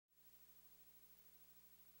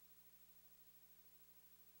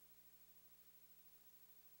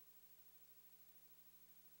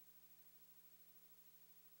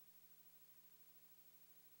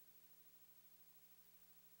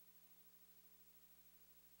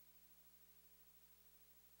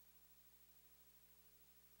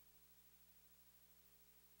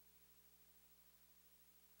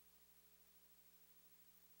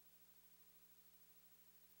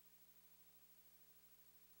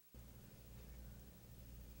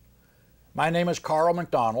My name is Carl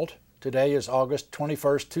McDonald. Today is August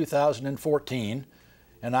 21st, 2014,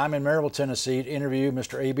 and I'm in Maryville, Tennessee to interview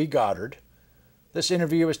Mr. A.B. Goddard. This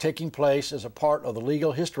interview is taking place as a part of the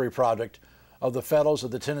Legal History Project of the Fellows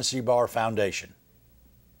of the Tennessee Bar Foundation.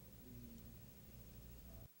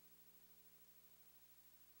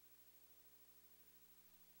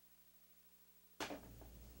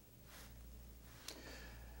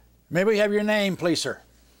 May we have your name, please, sir?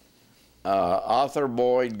 Arthur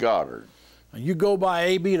Boyd Goddard. You go by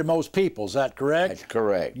A.B. to most people, is that correct? That's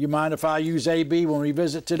correct. You mind if I use A.B. when we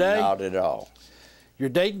visit today? Not at all. Your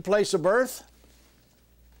date and place of birth?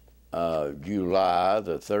 July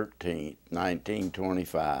the 13th,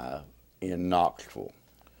 1925, in Knoxville.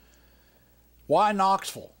 Why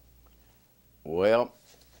Knoxville? Well,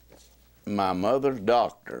 my mother's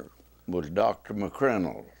doctor was Dr.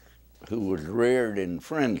 McDonald, who was reared in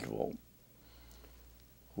Friendsville,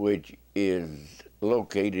 which is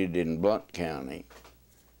located in Blount County,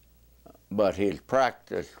 but his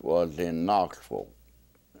practice was in Knoxville,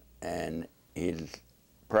 and his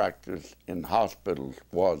practice in hospitals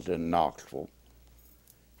was in Knoxville.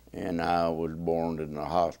 And I was born in the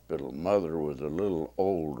hospital. Mother was a little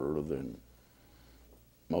older than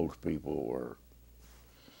most people were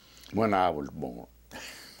when I was born.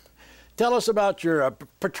 Tell us about your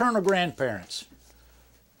paternal grandparents,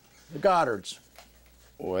 the Goddards.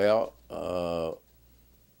 Well,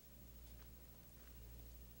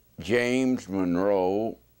 James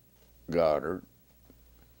Monroe Goddard.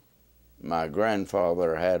 My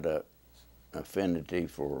grandfather had an affinity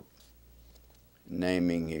for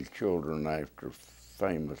naming his children after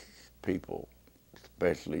famous people,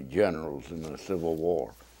 especially generals in the Civil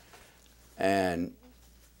War. And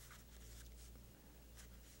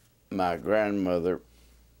my grandmother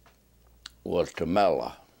was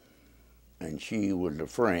Tamela, and she was a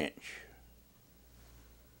French.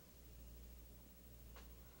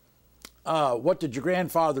 What did your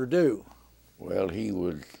grandfather do? Well, he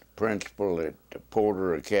was principal at the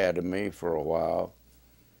Porter Academy for a while.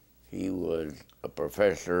 He was a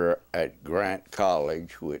professor at Grant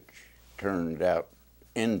College, which turned out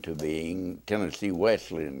into being Tennessee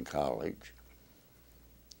Wesleyan College.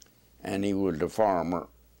 And he was a farmer.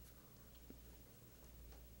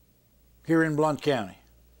 Here in Blount County?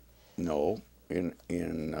 No, in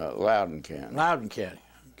Loudoun County. Loudoun County,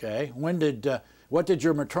 okay. What did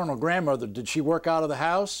your maternal grandmother, did she work out of the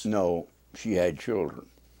house? No, she had children.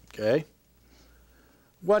 Okay.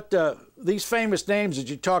 These famous names that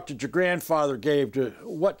you talked to your grandfather gave to,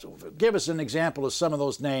 give us an example of some of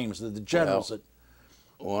those names, the generals that.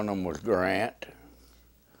 One of them was Grant,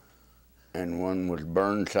 and one was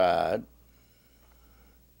Burnside.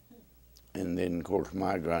 And then, of course,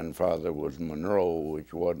 my grandfather was Monroe,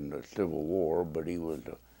 which wasn't a Civil War, but he was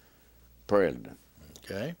a president.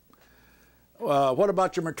 Okay. What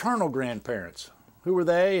about your maternal grandparents? Who were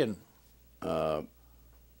they? And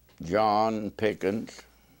John Pickens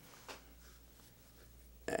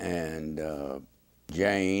and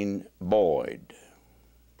Jane Boyd.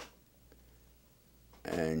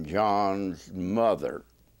 And John's mother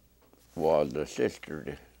was a sister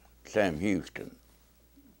to Sam Houston.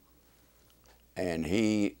 And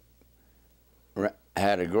he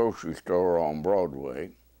had a grocery store on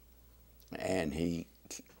Broadway, and he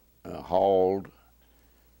hauled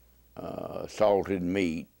salted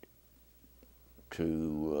meat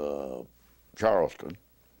to Charleston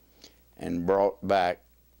and brought back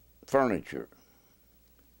furniture.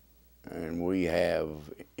 And we have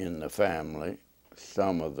in the family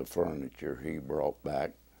some of the furniture he brought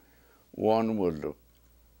back. One was a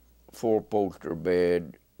four-poster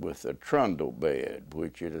bed with a trundle bed,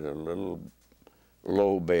 which is a little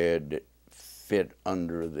low bed that fit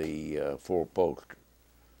under the four-poster.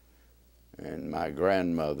 And my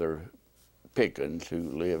grandmother, Pickens,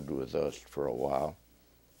 who lived with us for a while,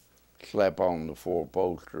 slept on the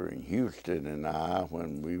four-poster, and Houston and I,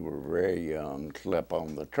 when we were very young, slept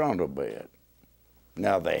on the trundle bed.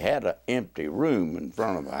 Now, they had an empty room in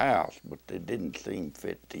front of the house, but they didn't seem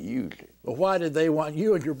fit to use it. Well, why did they want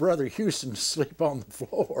you and your brother Houston to sleep on the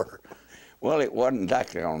floor? Well, it wasn't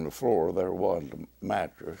exactly on the floor. There was a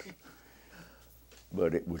mattress,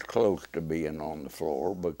 but it was close to being on the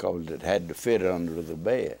floor because it had to fit under the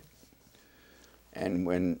bed. And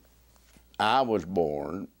when I was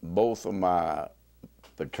born, both of my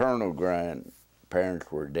paternal grandparents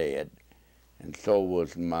were dead, and so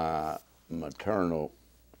was my maternal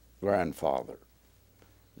grandfather.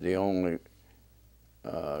 The only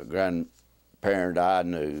grandparent I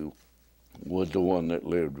knew was the one that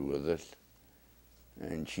lived with us,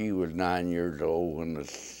 and she was 9 years old when the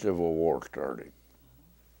Civil War started.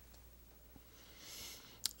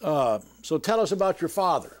 So tell us about your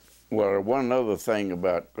father. Well, one other thing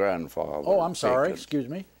about grandfather. Oh, I'm sorry. Pickens. Excuse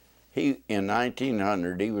me. In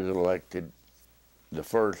 1900, he was elected the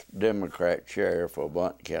first Democrat sheriff of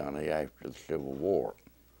Blount County after the Civil War.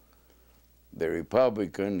 The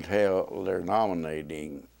Republicans held their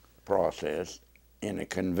nominating process in a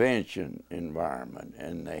convention environment,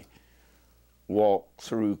 and they walked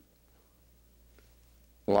through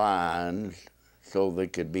lines so they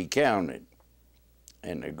could be counted.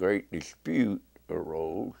 And a great dispute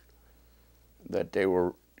arose that they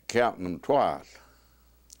were counting them twice.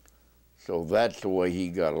 So that's the way he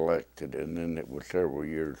got elected, and then it was several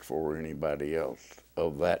years before anybody else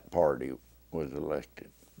of that party was elected.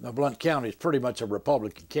 Now, Blount County is pretty much a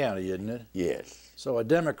Republican county, isn't it? Yes. So a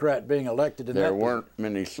Democrat being elected in There that... weren't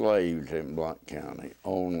many slaves in Blount County,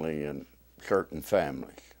 only in certain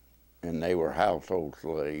families, and they were household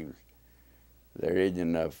slaves. There isn't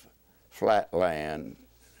enough flat land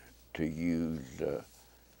to use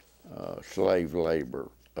slave labor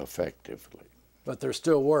effectively. But there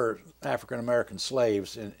still were African-American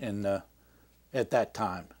slaves at that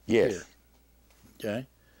time. Yes. Here.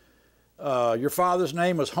 Okay. Your father's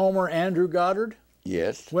name was Homer Andrew Goddard?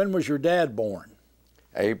 Yes. When was your dad born?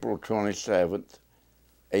 April 27th,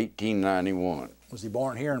 1891. Was he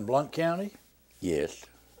born here in Blount County? Yes.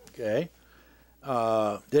 Okay.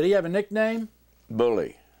 Did he have a nickname?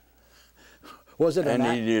 Bully. Was it and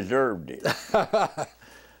he deserved it.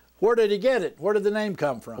 Where did he get it? Where did the name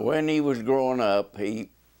come from? When he was growing up, he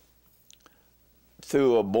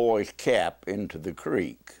threw a boy's cap into the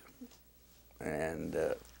creek, and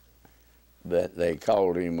that they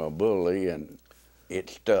called him a bully, and it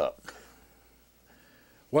stuck.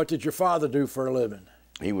 What did your father do for a living?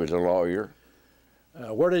 He was a lawyer.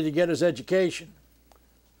 Where did he get his education?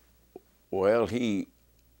 Well,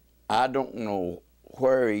 I don't know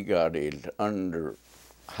where he got his under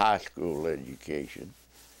high school education,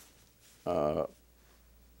 but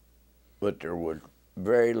there was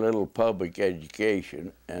very little public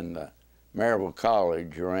education, and the Maryville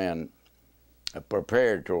College ran a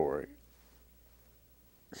preparatory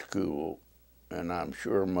school, and I'm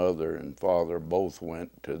sure mother and father both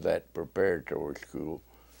went to that preparatory school,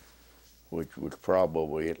 which was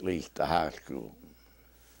probably at least the high school.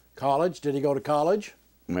 College? Did he go to college?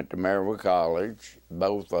 Went to Maryville College.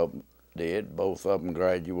 Both of them did. Both of them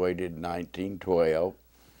graduated in 1912.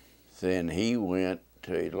 Then he went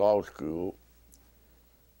to law school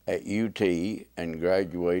at UT and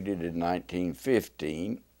graduated in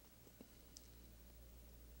 1915.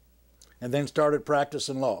 And then started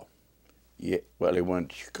practicing law? Yeah, well, he went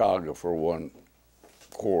to Chicago for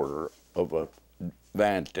 1/4 of a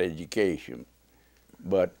advanced education.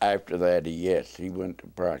 But after that, he went to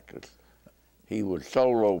practice. He would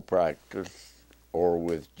solo practice or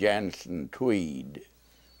with Jansen Tweed,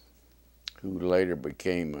 who later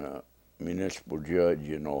became a municipal judge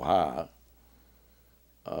in Ohio.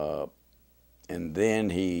 And then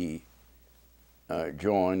he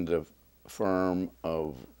joined the firm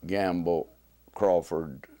of Gamble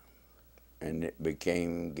Crawford, and it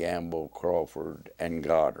became Gamble, Crawford, and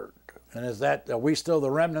Goddard. And are we still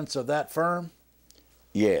the remnants of that firm?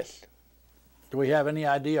 Yes. Do we have any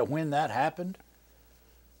idea when that happened?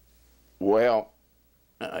 Well,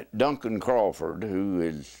 Duncan Crawford, who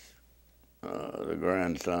is the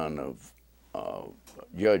grandson of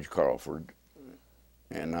Judge Crawford,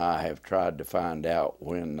 and I have tried to find out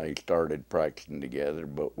when they started practicing together,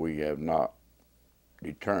 but we have not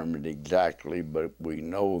determined exactly, but we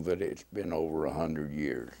know that it's been over 100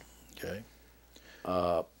 years. Okay.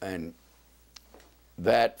 And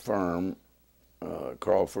that firm,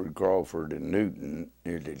 Crawford and Newton,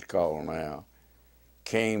 as it's called now,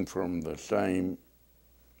 came from the same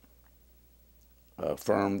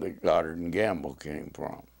firm that Goddard and Gamble came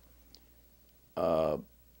from.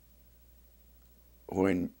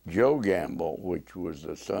 When Joe Gamble, which was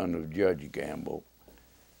the son of Judge Gamble,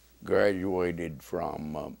 graduated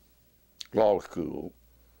from law school,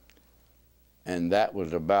 and that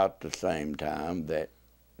was about the same time that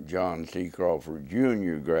John C. Crawford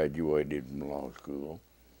Jr. graduated from law school,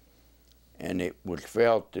 and it was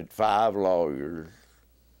felt that 5 lawyers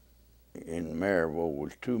in Maryville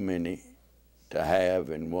was too many to have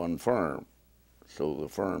in one firm, so the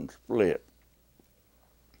firm split.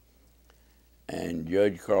 And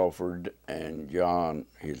Judge Crawford and John,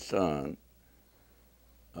 his son,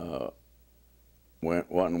 went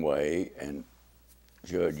one way, and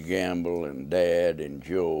Judge Gamble and Dad and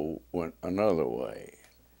Joe went another way.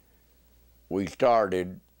 We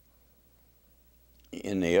started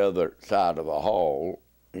in the other side of the hall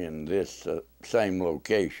in this same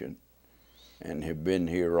location and have been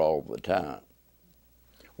here all the time.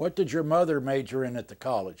 What did your mother major in at the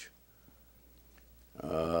college?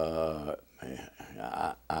 I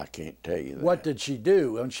can't tell you that. What did she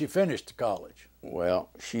do when she finished the college? Well,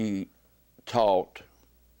 she taught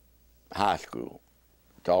high school,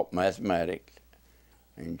 taught mathematics,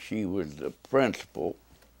 and she was the principal,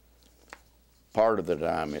 part of the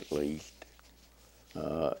time at least,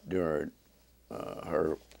 during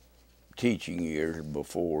her teaching years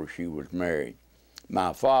before she was married.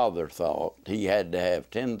 My father thought he had to have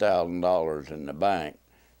 $10,000 in the bank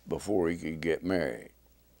before he could get married.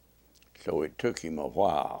 So it took him a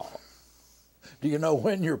while. Do you know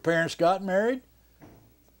when your parents got married?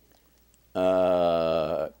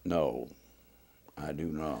 No, I do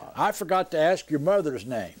not. I forgot to ask your mother's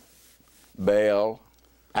name. Bell,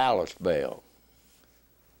 Alice Bell.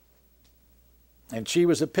 And she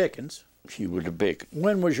was a Pickens. She was a big.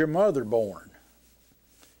 When was your mother born?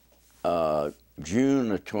 June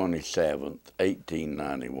the 27th,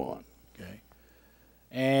 1891. Okay.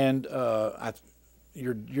 And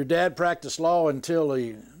your dad practiced law until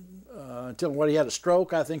when he had a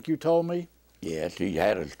stroke, I think you told me? Yes, he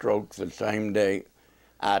had a stroke the same day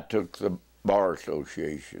I took the Bar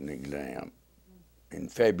Association exam in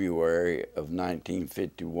February of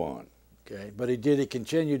 1951. Okay, but did he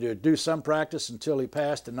continue to do some practice until he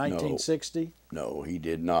passed in 1960? No, he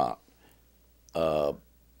did not.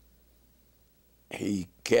 He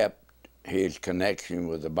kept his connection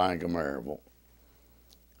with the Bank of Maryville.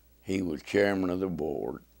 He was chairman of the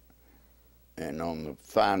board and on the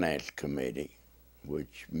finance committee,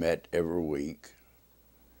 which met every week.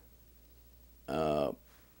 But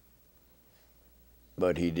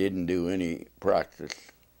he didn't do any practice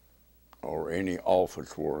or any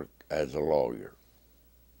office work as a lawyer.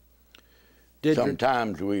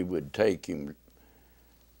 Sometimes we would take him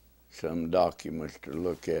some documents to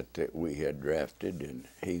look at that we had drafted, and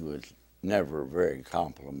he was never very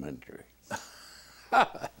complimentary.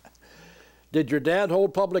 Did your dad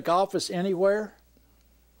hold public office anywhere?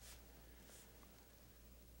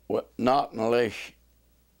 Well, not unless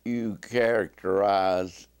you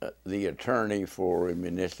characterize the attorney for a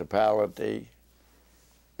municipality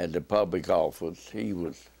as a public office. He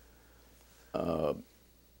was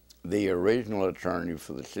the original attorney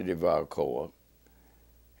for the city of Alcoa.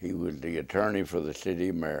 He was the attorney for the city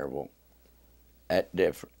of Maryville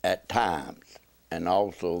at times, and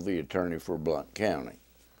also the attorney for Blount County,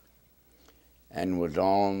 and was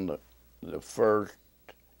on the first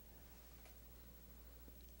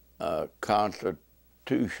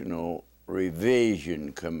constitutional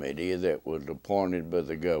revision committee that was appointed by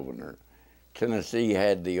the governor. Tennessee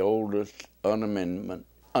had the oldest unamended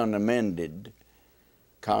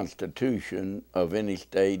constitution of any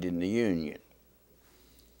state in the Union,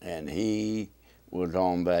 and he was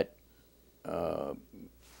on that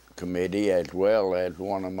committee, as well as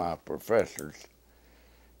one of my professors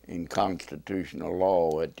in constitutional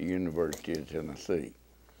law at the University of Tennessee.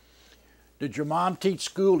 Did your mom teach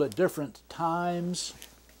school at different times?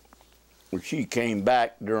 Well, she came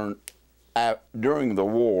back during the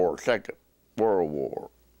war, Second World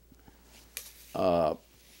War.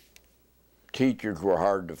 Teachers were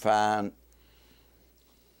hard to find,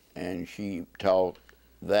 and she taught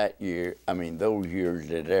those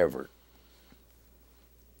years at Everett,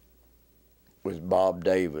 with Bob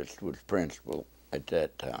Davis was principal at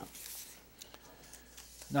that time.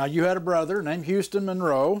 Now, you had a brother named Houston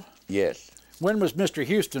Monroe. Yes. When was Mr.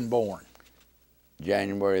 Houston born?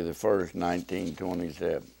 January the 1st,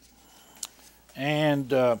 1927.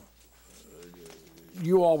 And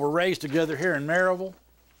you all were raised together here in Maryville?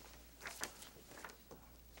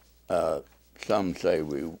 Some say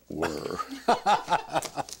we were.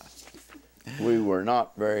 We were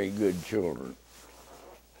not very good children.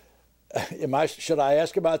 Should I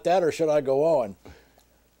ask about that, or should I go on?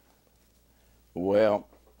 Well,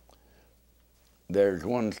 there's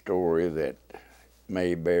one story that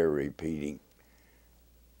may bear repeating.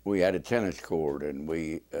 We had a tennis court, and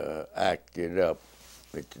we acted up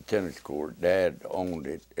at the tennis court. Dad owned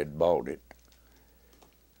it, had bought it,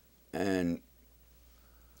 and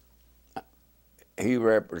he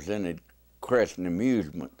represented Crescent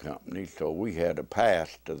Amusement Company, so we had a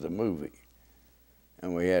pass to the movie,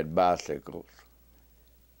 and we had bicycles.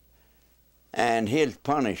 And his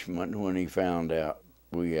punishment when he found out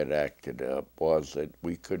we had acted up was that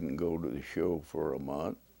we couldn't go to the show for a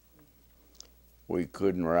month. We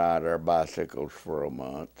couldn't ride our bicycles for a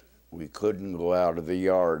month. We couldn't go out of the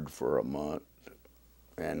yard for a month.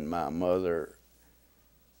 And my mother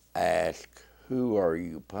asked, "Who are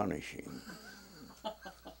you punishing?"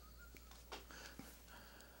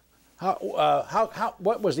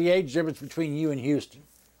 What was the age difference between you and Houston?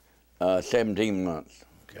 17 months.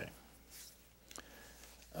 Okay.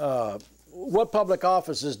 What public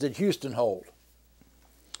offices did Houston hold?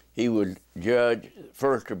 He was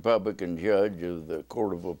first Republican judge of the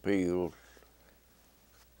Court of Appeals,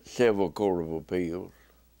 Civil Court of Appeals,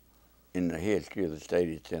 in the history of the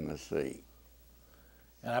state of Tennessee.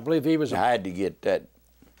 And I believe he was. I had to get that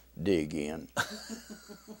dig in.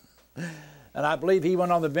 And I believe he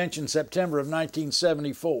went on the bench in September of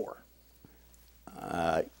 1974.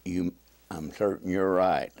 I'm certain you're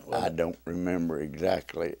right. Well, I don't remember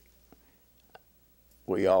exactly.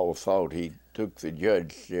 We all thought he took the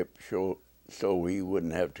judgeship so he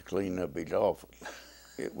wouldn't have to clean up his office.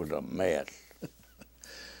 It was a mess.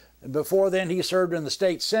 And before then, he served in the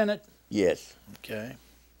state senate. Yes. Okay.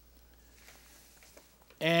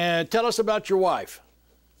 And tell us about your wife.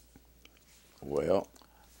 Well,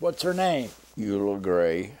 What's her name? Eula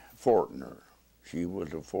Gray Fortner. She was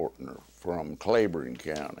a Fortner from Claiborne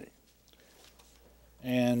County.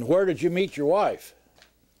 And where did you meet your wife?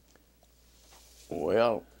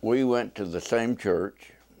 Well, we went to the same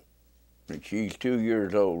church, and she's 2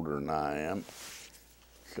 years older than I am,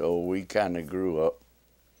 so we kind of grew up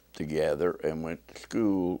together and went to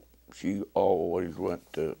school. She always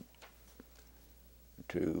went to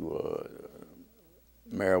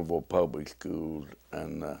Maryville public schools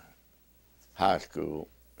and the high school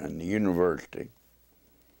and the university,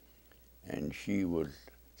 and she was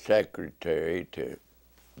secretary to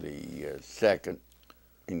the second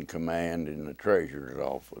in command in the treasurer's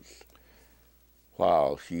office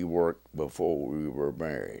while she worked before we were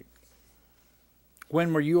married.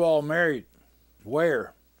 When were you all married?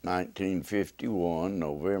 Where? 1951,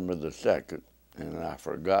 November the 2nd, and I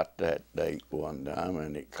forgot that date one time,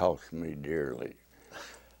 and it cost me dearly.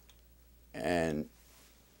 And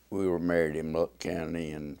we were married in Luck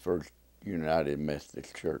County in First United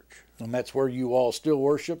Methodist Church. And that's where you all still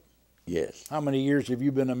worship? Yes. How many years have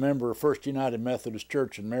you been a member of First United Methodist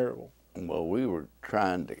Church in Maryville? Well, we were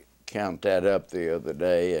trying to count that up the other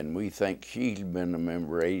day, and we think she's been a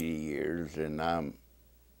member 80 years, and I'm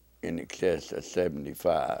in excess of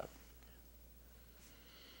 75.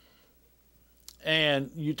 And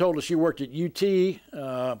you told us you worked at UT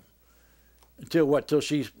until what? Till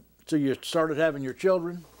you started having your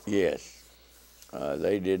children? Yes.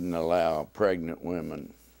 They didn't allow pregnant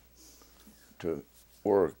women to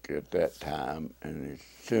work at that time, and as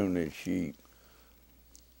soon as she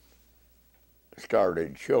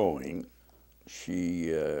started showing,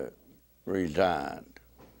 she resigned.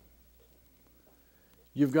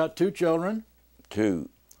 You've got 2 children. 2.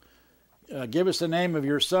 Give us the name of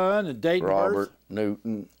your son and date of birth. Robert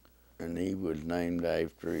Newton, and he was named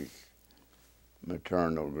after his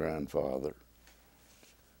maternal grandfather,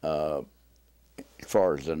 as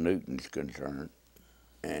far as the Newton's concerned.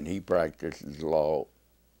 And he practices law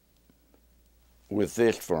with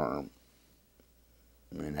this firm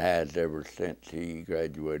and has ever since he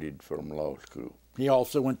graduated from law school. He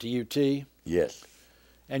also went to UT. Yes.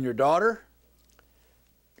 And your daughter?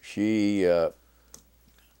 She,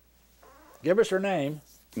 Give us her name.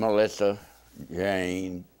 Melissa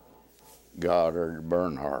Jane Goddard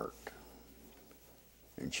Bernhardt.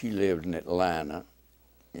 And she lives in Atlanta,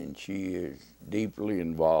 and she is deeply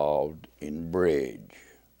involved in bridge.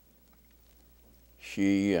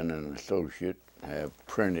 She and an associate have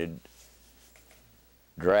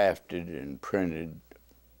drafted and printed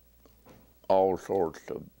all sorts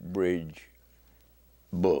of bridge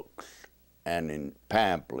books and in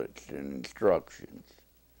pamphlets and instructions.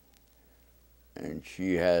 And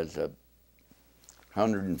she has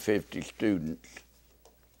 150 students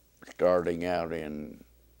starting out in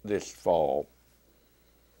this fall.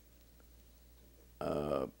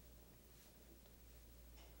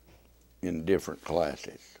 In different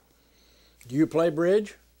classes. Do you play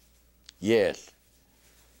bridge? Yes.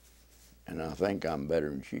 And I think I'm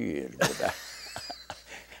better than she is, but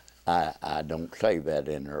I don't say that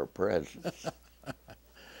in her presence.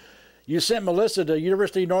 You sent Melissa to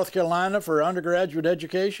University of North Carolina for undergraduate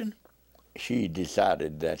education? She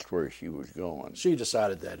decided that's where she was going. She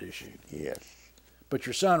decided that issue. Yes. But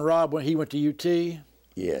your son, Rob, he went to UT?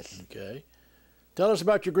 Yes. Okay. Tell us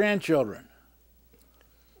about your grandchildren.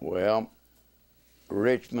 Well,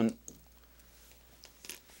 Richmond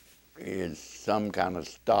is some kind of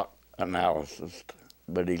stock analysis,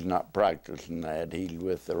 but he's not practicing that. He's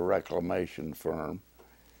with a reclamation firm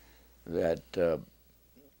that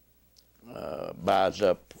buys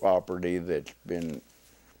up property that's been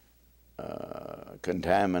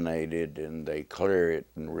contaminated, and they clear it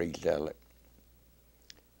and resell it.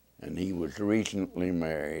 And he was recently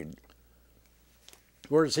married.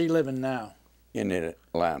 Where is he living now? In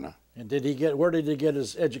Atlanta. And where did he get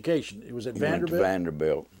his education? It was at He Vanderbilt? went to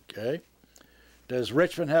Vanderbilt. Okay. Does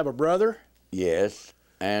Richmond have a brother? Yes,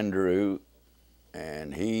 Andrew,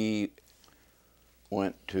 and he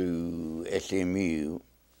went to SMU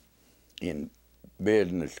in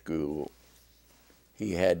business school.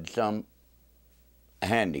 He had some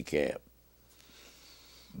handicap,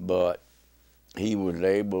 but he was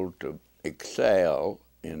able to excel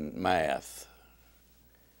in math.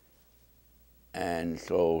 And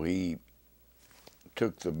so he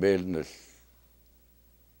took the business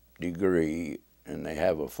degree, and they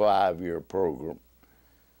have a 5-year program,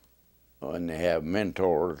 and they have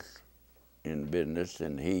mentors in business,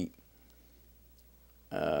 and he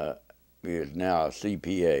is now a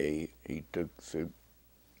CPA. He took the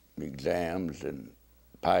exams and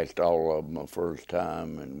passed all of them the first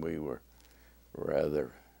time, and we were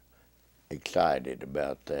rather excited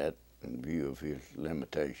about that in view of his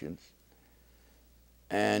limitations.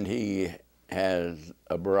 And he has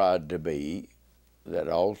a bride-to-be that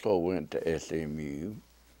also went to SMU.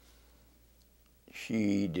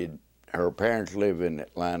 Her parents live in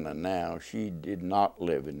Atlanta now. She did not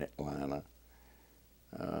live in Atlanta,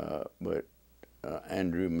 but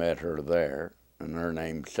Andrew met her there, and her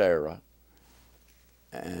name's Sarah.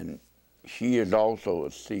 And she is also a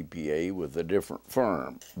CPA with a different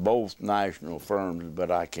firm, both national firms,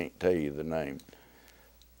 but I can't tell you the name.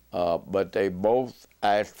 But they both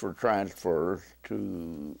asked for transfers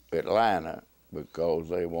to Atlanta because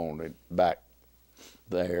they wanted back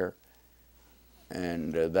there.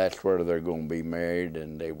 And that's where they're going to be married,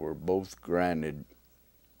 and they were both granted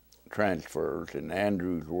transfers. And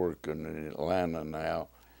Andrew's working in Atlanta now,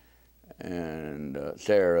 and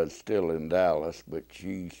Sarah's still in Dallas, but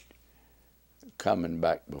she's coming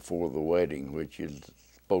back before the wedding, which is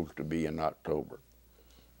supposed to be in October.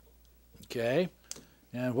 Okay.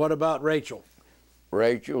 And what about Rachel?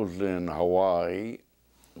 Rachel's in Hawaii.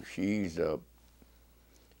 She's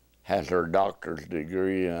has her doctor's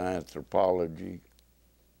degree in anthropology.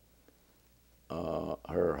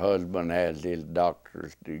 Her husband has his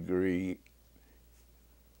doctor's degree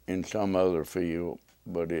in some other field,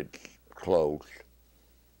 but it's close.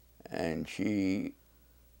 And she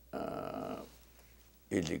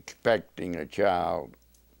is expecting a child.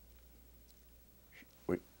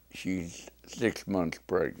 She's 6 months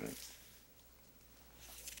pregnant.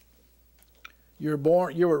 You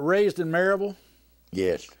were raised in Maryville?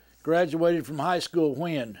 Yes. Graduated from high school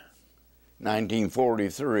when?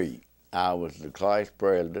 1943. I was the class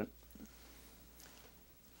president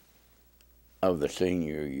of the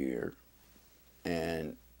senior year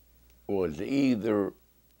and was either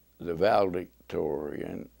the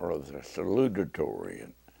valedictorian or the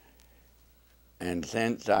salutatorian. And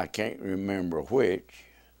since I can't remember which,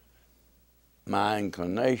 my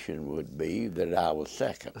inclination would be that I was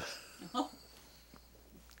second.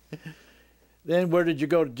 Then where did you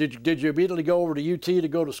go? Did you immediately go over to UT to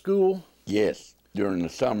go to school? Yes, during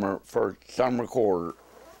the first summer quarter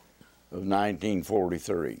of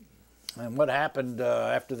 1943. And what happened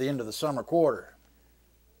after the end of the summer quarter?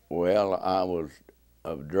 Well, I was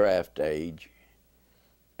of draft age,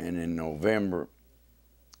 and in November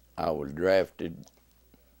I was drafted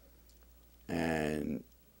and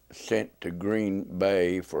sent to Green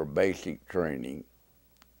Bay for basic training.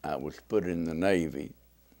 I was put in the Navy,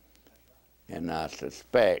 and I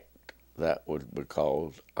suspect that was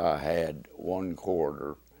because I had 1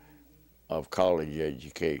 quarter of college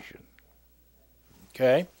education.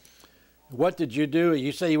 Okay. What did you do?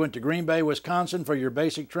 You say you went to Green Bay, Wisconsin for your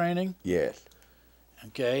basic training? Yes.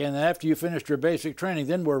 Okay, and after you finished your basic training,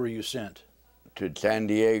 then where were you sent? To San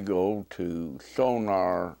Diego to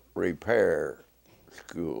sonar repair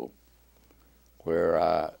school, where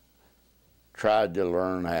I tried to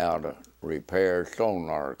learn how to repair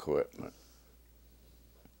sonar equipment.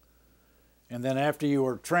 And then after you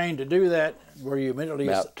were trained to do that, were you immediately...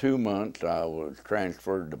 About 2 months, I was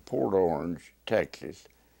transferred to Port Orange, Texas,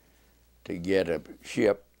 to get a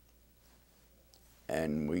ship,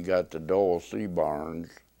 and we got the Doyle C. Barnes,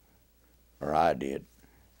 or I did,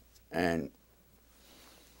 and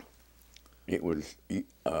it was,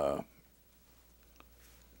 the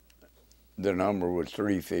number was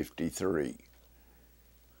 353.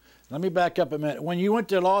 Let me back up a minute. When you went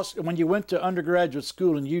to undergraduate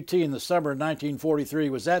school in UT in the summer of 1943,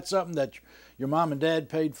 was that something that your mom and dad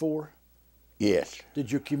paid for? Yes.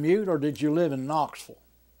 Did you commute or did you live in Knoxville?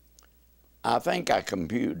 I think I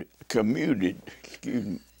commuted, excuse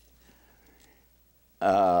me.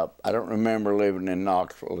 I don't remember living in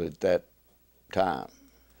Knoxville at that time.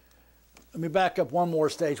 Let me back up one more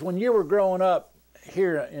stage. When you were growing up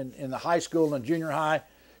here in the high school and junior high,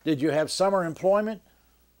 did you have summer employment?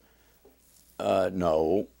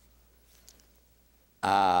 No.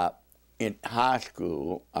 in high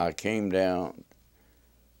school, I came down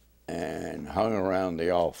and hung around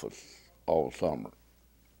the office all summer.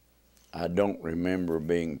 I don't remember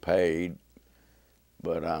being paid,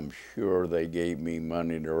 but I'm sure they gave me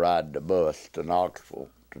money to ride the bus to Knoxville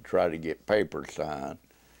to try to get papers signed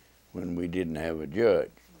when we didn't have a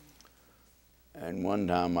judge. And one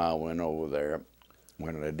time I went over there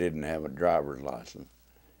when I didn't have a driver's license,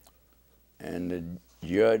 and the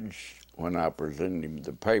judge, when I presented him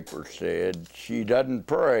the paper, said, "She doesn't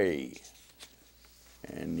pray."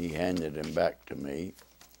 And he handed them back to me.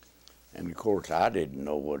 And of course, I didn't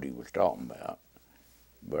know what he was talking about,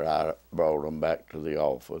 but I brought them back to the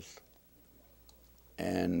office.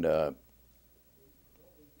 And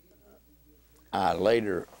I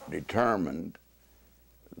later determined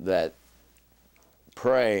that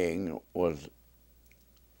praying was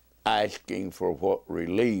asking for what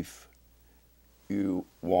relief you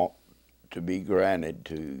want to be granted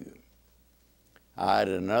to you. I had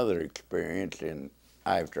another experience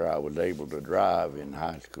after I was able to drive in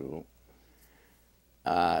high school.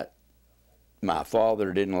 My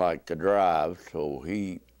father didn't like to drive, so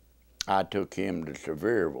I took him to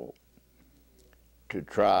Maryville to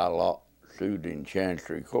try a lawsuit in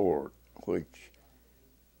Chancery Court, which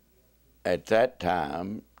at that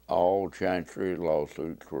time, all Chancery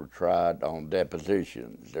lawsuits were tried on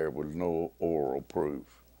depositions. There was no oral proof.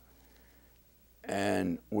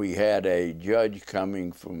 And we had a judge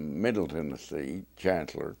coming from Middle Tennessee,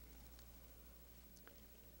 Chancellor,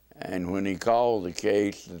 and when he called the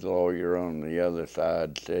case, the lawyer on the other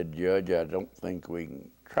side said, "Judge, I don't think we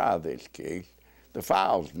can try this case. The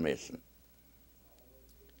file's missing."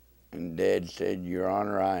 And Dad said, "Your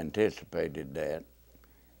Honor, I anticipated that,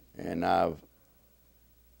 and I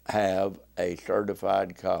have a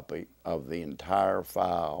certified copy of the entire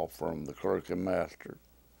file from the clerk and master,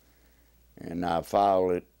 and I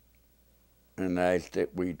filed it and asked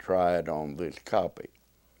that we try it on this copy."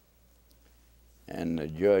 And the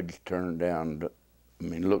judge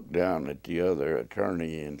looked down at the other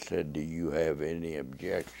attorney and said, "Do you have any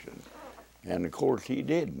objection?" And of course he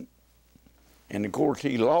didn't. And of course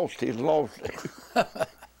he lost his lawsuit.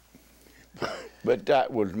 But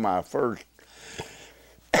that was my first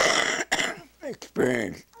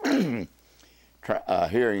experience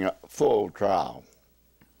hearing a full trial.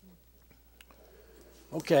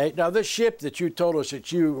 Okay, now this ship that you told us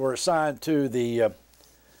that you were assigned to, the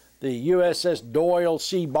USS Doyle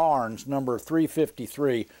C. Barnes, number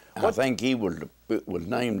 353. I think it was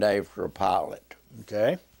named after a pilot.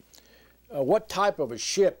 Okay. What type of a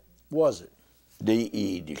ship was it?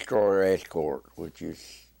 DE, Destroyer Escort, which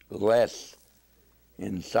is less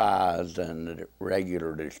in size than the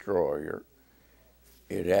regular destroyer.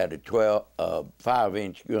 It had a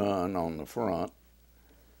 5-inch gun on the front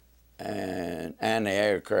and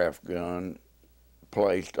anti-aircraft gun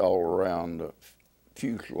placed all around the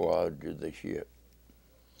fuselage of the ship.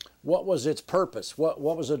 What was its purpose? What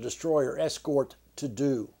was a destroyer escort to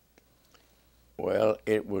do? Well,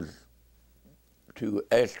 it was to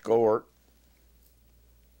escort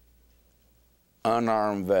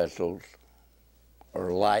unarmed vessels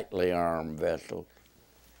or lightly armed vessels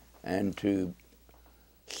and to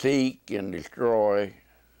seek and destroy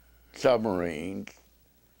submarines.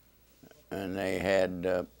 And they had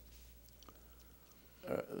the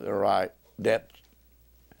right depth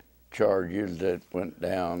charges that went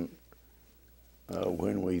down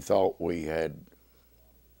when we thought we had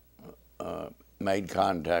made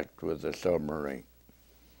contact with the submarine.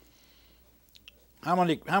 How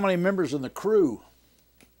many members in the crew?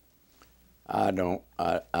 I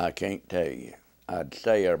can't tell you. I'd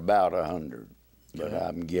say about 100, but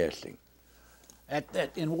I'm guessing.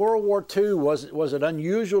 In World War II, was it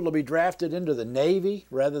unusual to be drafted into the Navy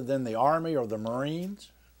rather than the Army or the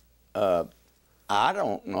Marines? I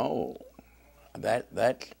don't know.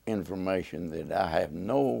 That's information that I have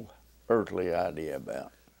no earthly idea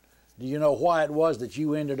about. Do you know why it was that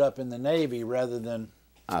you ended up in the Navy rather than?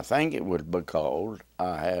 I think it was because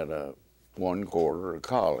I had a 1/4 of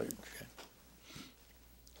college.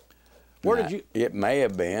 Where did you? It may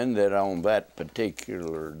have been that on that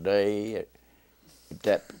particular day, at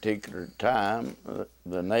that particular time,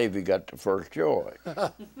 the Navy got the first choice.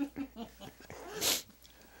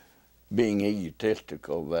 Being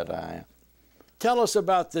egotistical that I am. Tell us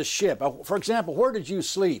about this ship. For example, where did you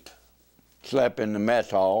sleep? Slept in the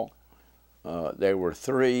mess hall. There were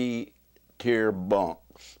 3-tier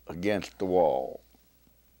bunks against the wall.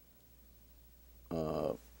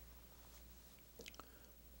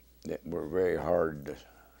 That were very hard to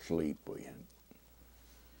sleep in.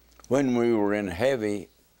 When we were in heavy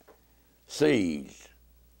seas,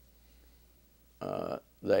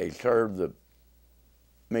 they served the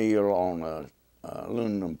meal on a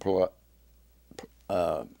aluminum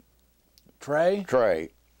tray.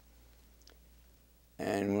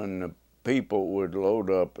 And when the people would load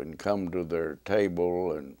up and come to their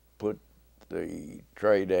table and put the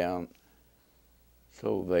tray down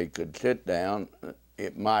so they could sit down,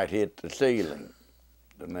 it might hit the ceiling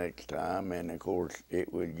the next time, and of course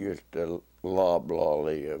it was just a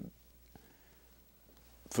loblolly of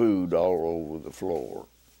food all over the floor.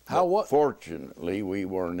 Fortunately, we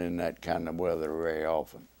weren't in that kind of weather very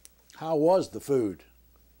often. How was the food?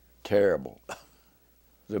 Terrible.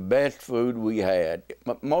 The best food we had,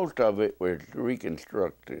 most of it was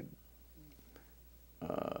reconstructed.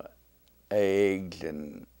 Eggs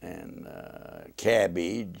and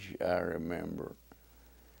cabbage, I remember.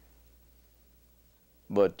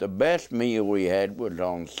 But the best meal we had was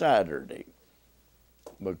on Saturday,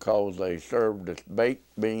 because they served us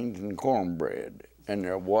baked beans and cornbread, and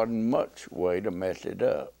there wasn't much way to mess it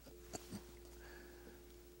up.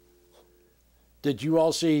 Did you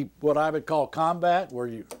all see what I would call combat? Were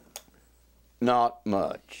you? Not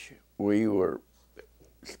much. We were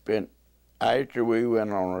after we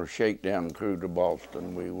went on our shakedown cruise to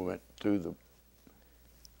Boston, we went through the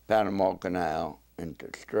Panama Canal and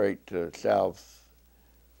straight to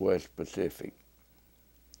Southwest Pacific.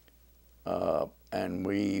 And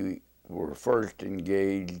we were first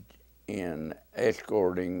engaged in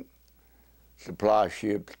escorting supply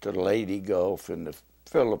ships to Leyte Gulf in the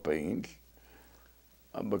Philippines,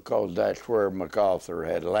 because that's where MacArthur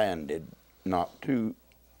had landed not too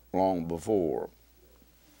long before.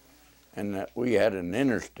 And we had an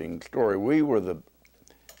interesting story. We were the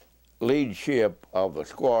lead ship of a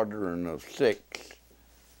squadron of 6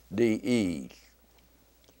 DEs.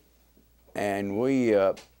 And we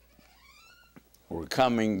were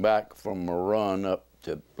coming back from a run up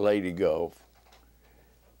to Leyte Gulf,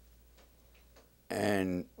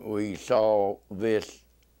 and we saw this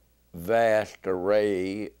vast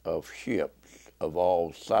array of ships of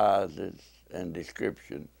all sizes and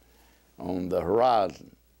description on the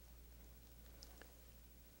horizon.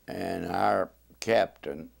 And our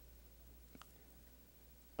captain,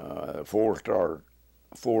 four-stripe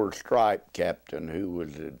captain, who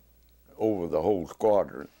was over the whole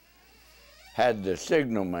squadron, had the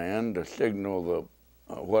signalman to signal the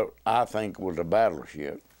what I think was a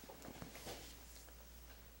battleship,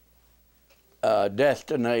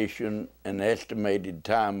 destination and estimated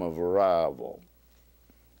time of arrival.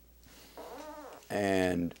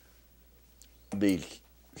 And the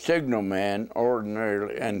signalman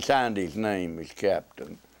ordinarily, and signed his name as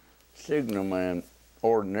captain, signalman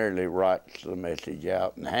ordinarily writes the message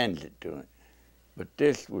out and hands it to him. But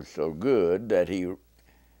this was so good that he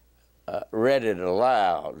read it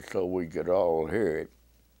aloud so we could all hear it.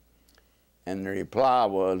 And the reply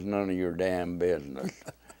was, "None of your damn business."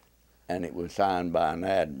 And it was signed by an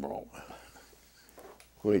admiral,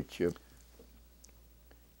 which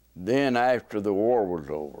then after the war was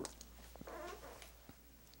over,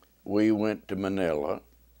 we went to Manila,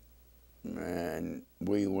 and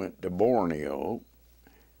we went to Borneo,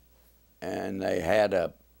 and they had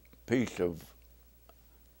a piece of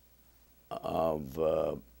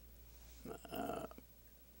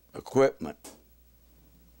equipment,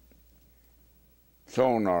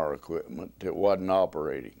 sonar equipment, that wasn't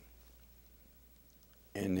operating.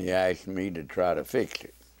 And they asked me to try to fix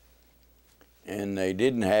it. And they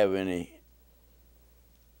didn't have any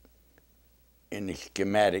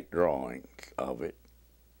schematic drawings of it,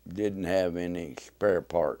 didn't have any spare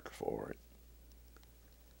parts for it.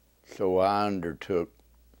 So I undertook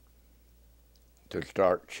to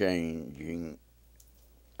start changing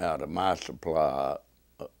out of my supply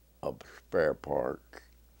of spare parts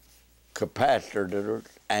capacitors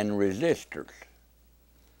and resistors,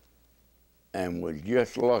 and was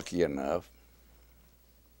just lucky enough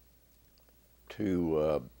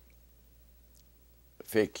to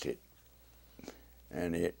fix it,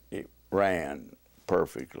 and it ran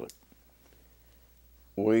perfectly.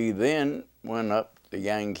 We then went up the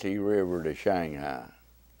Yangtze River to Shanghai,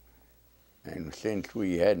 and since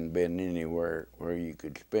we hadn't been anywhere where you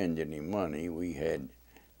could spend any money, we had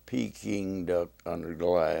Peking duck under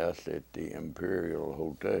glass at the Imperial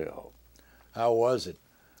Hotel. How was it?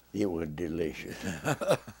 It was delicious.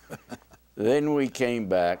 Then we came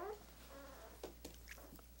back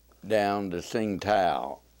down to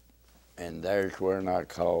Tsingtao, and there's where I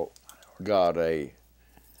got a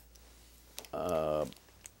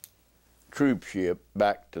troop ship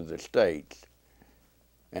back to the States.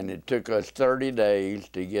 And it took us 30 days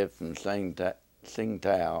to get from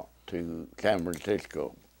Tsingtao to San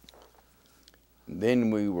Francisco.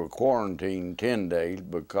 Then we were quarantined 10 days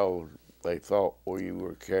because they thought we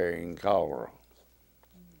were carrying cholera.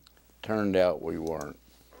 Turned out we weren't.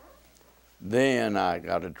 Then I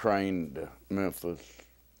got a train to Memphis,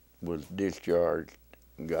 was discharged,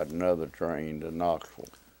 and got another train to Knoxville.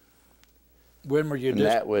 When were you And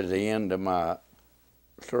that was the end of my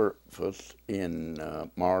service in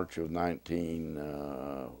March of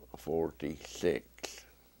 1946.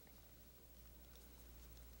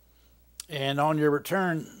 And on your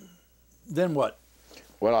return, then what?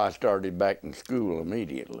 Well, I started back in school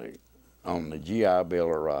immediately on the GI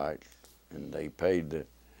Bill of Rights, and they paid the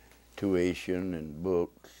tuition and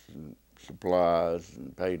books and supplies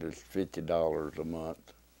and paid us $50 a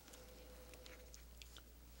month.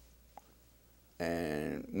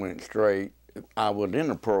 And went straight. I was in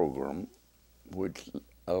a program which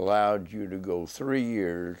allowed you to go 3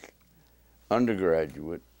 years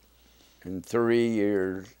undergraduate and 3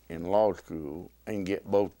 years in law school and get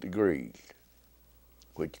both degrees,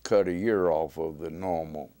 which cut a year off of the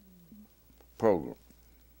normal program.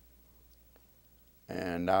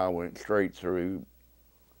 And I went straight through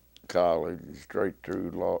college, straight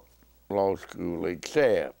through law school,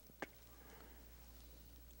 except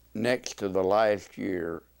next to the last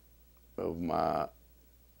year of my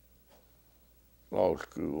law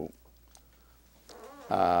school,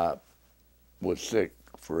 I was sick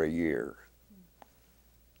for a year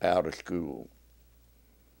out of school.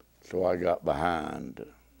 So I got behind.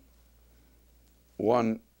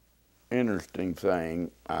 One interesting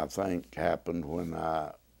thing I think happened when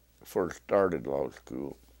I first started law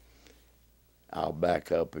school. I'll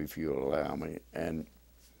back up if you'll allow me. And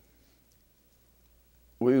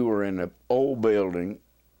we were in an old building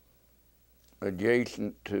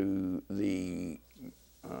adjacent to the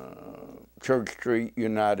Church Street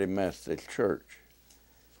United Methodist Church.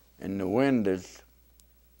 And the windows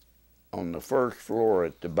on the first floor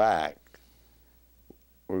at the back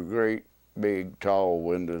were great big tall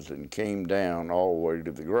windows and came down all the way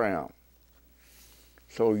to the ground.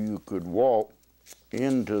 So you could walk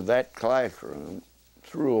into that classroom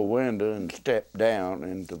through a window and step down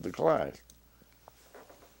into the class.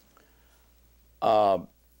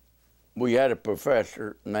 We had a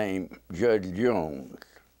professor named Judge Jones,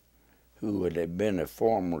 who had been a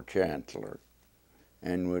former chancellor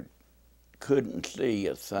and couldn't see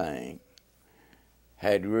a thing,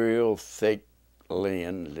 had real thick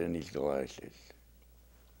lens in his glasses.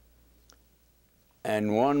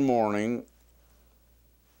 And one morning,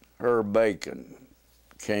 Herb Bacon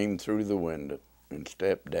came through the window and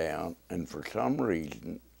stepped down, and for some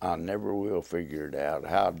reason, I never will figure it out,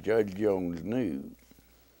 how Judge Jones knew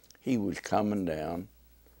he was coming down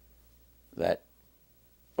that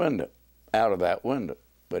window, out of that window.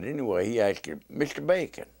 But anyway, he asked him, Mr.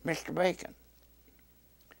 Bacon,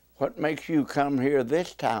 what makes you come here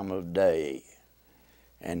this time of day?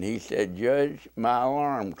 And he said, Judge, my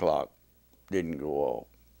alarm clock didn't go off.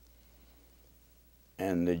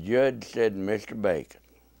 And the judge said, Mr. Bacon,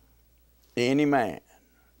 any man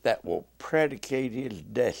that will predicate his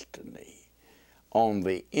destiny on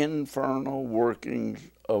the infernal workings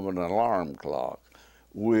of an alarm clock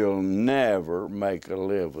will never make a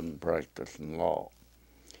living practicing law.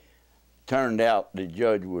 Turned out the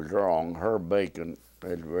judge was wrong. Herb Bacon is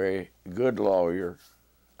a very good lawyer.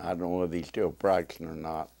 I don't know whether he's still practicing or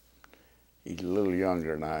not. He's a little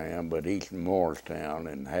younger than I am, but he's from Morristown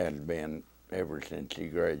and has been ever since he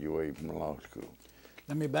graduated from law school.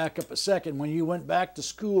 Let me back up a second. When you went back to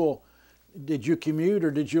school, did you commute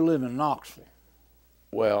or did you live in Knoxville?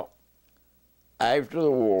 Well, after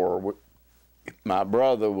the war, my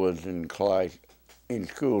brother was in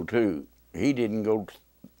school too. He didn't go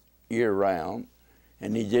year-round,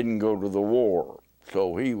 and he didn't go to the war,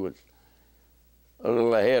 so he was a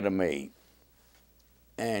little ahead of me.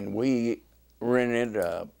 And we rented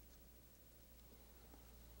a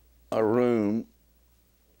room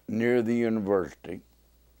near the university,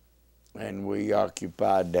 and we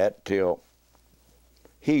occupied that till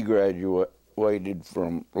he graduated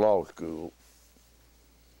from law school.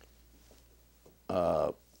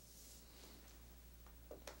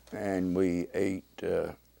 And we ate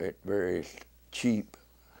at various cheap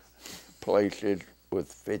places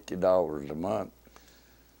with $50 a month.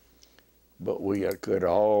 But we could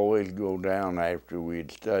always go down after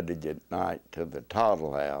we'd studied at night to the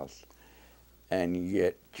Toddle House and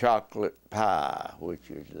get chocolate pie, which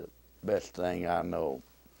is the best thing I know.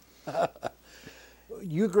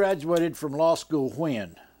 You graduated from law school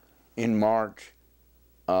when? In March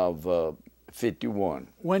of 51.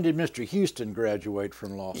 When did Mr. Houston graduate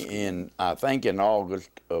from law school? I think in August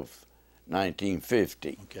of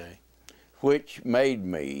 1950. Okay. Which made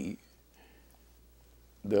me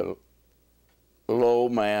the low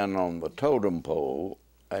man on the totem pole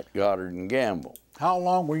at Goddard and Gamble. How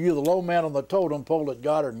long were you the low man on the totem pole at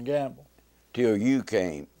Goddard and Gamble? Till you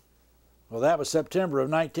came. Well, that was September of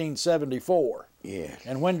 1974. Yes.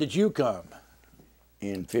 And when did you come?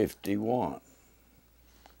 In 51.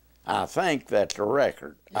 I think that's a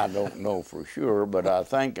record. I don't know for sure, but I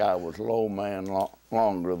think I was low man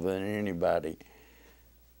longer than anybody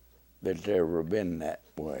that's ever been that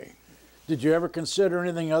way. Did you ever consider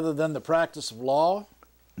anything other than the practice of law?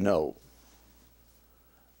 No.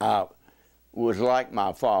 I was like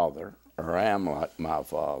my father, or am like my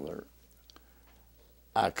father.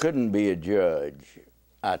 I couldn't be a judge.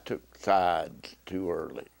 I took sides too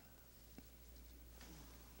early.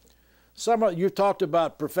 You talked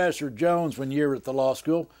about Professor Jones when you were at the law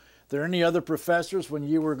school. Are there any other professors when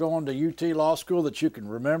you were going to UT Law School that you can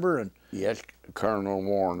remember? Yes, Colonel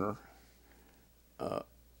Warner,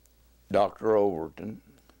 Dr. Overton,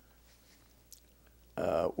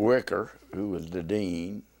 Wicker, who was the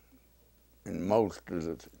dean, and most of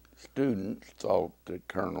the students thought that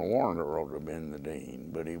Colonel Warner ought to have been the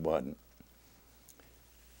dean, but he wasn't.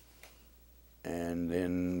 And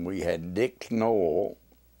then we had Dick Knoll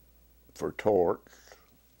for torts.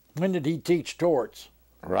 When did he teach torts?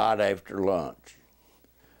 Right after lunch.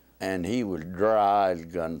 And he was dry as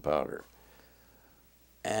gunpowder.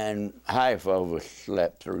 And half of us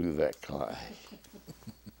slept through that class.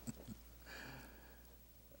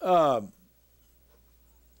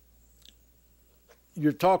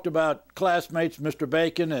 You talked about classmates, Mr.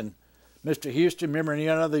 Bacon and Mr. Houston. Remember any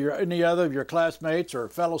other of your classmates or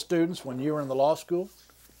fellow students when you were in the law school?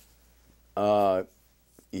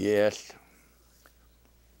 Yes.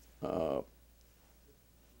 But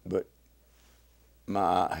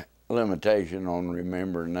my limitation on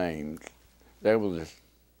remembering names, there was this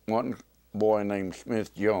one boy named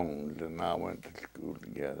Smith Jones, and I went to school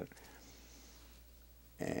together.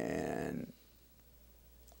 And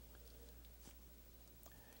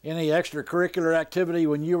any extracurricular activity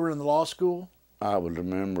when you were in the law school? I was a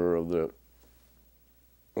member of the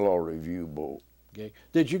Law Review Board. Okay.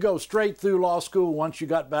 Did you go straight through law school once you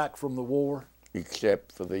got back from the war?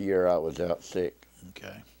 Except for the year I was out sick.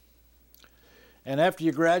 Okay. And after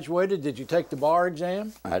you graduated, did you take the bar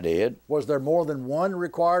exam? I did. Was there more than one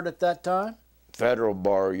required at that time? Federal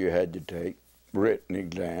bar you had to take, written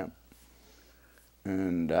exam.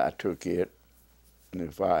 And I took it. And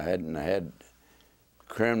if I hadn't had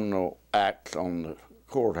criminal acts on the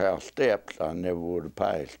courthouse steps, I never would have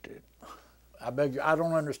passed it. I beg you, I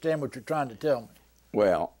don't understand what you're trying to tell me.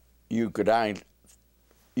 Well, you could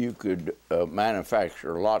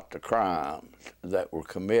manufacture lots of crimes that were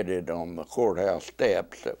committed on the courthouse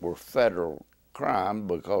steps that were federal crimes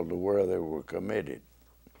because of where they were committed.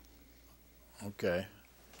 Okay.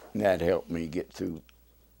 And that helped me get through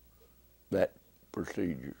that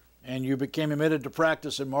procedure. And you became admitted to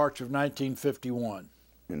practice in March of 1951.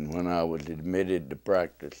 And when I was admitted to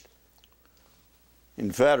practice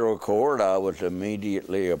in federal court, I was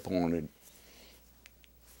immediately appointed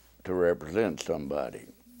to represent somebody.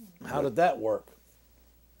 How did that work?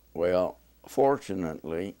 Well,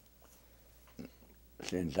 fortunately,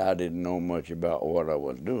 since I didn't know much about what I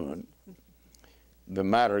was doing, the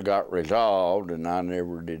matter got resolved and I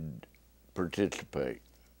never did participate.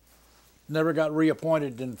 Never got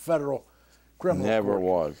reappointed in federal criminal court? Never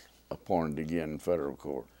was appointed again in federal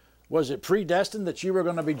court. Was it predestined that you were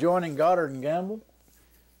going to be joining Goddard and Gamble?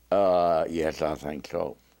 Yes, I think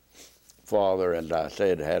so. Father, as I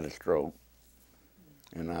said, had a stroke.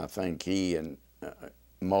 And I think he and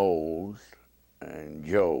Mose and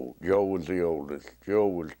Joe was the oldest. Joe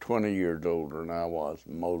was 20 years older than I was.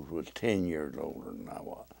 Mose was 10 years older than I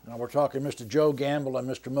was. Now we're talking Mr. Joe Gamble and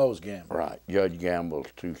Mr. Mose Gamble. Right, Judge Gamble's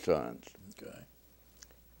two sons. Okay.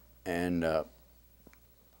 And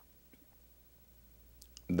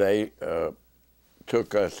they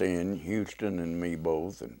took us in, Houston and me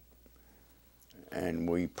both, and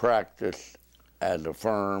we practiced as a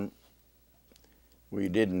firm. We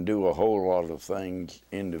didn't do a whole lot of things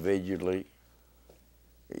individually.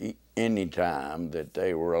 Any time that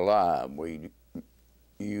they were alive, we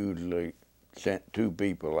usually sent two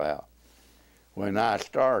people out. When I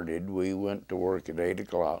started, we went to work at 8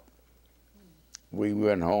 o'clock. We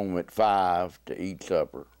went home at 5 to eat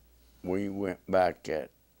supper. We went back at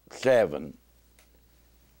 7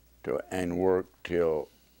 and worked till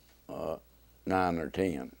 9 or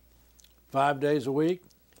 10. 5 days a week?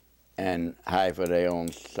 And half a day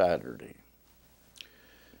on Saturday.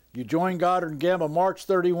 You joined Goddard and Gamble March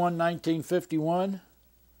 31, 1951?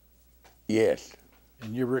 Yes.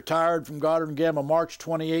 And you retired from Goddard and Gamble March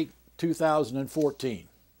 28, 2014?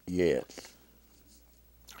 Yes.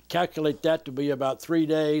 calculate that to be about 3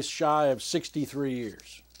 days shy of 63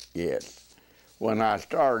 years. Yes. When I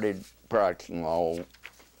started practicing law,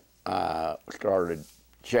 I started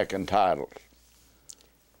checking titles.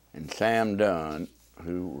 And Sam Dunn,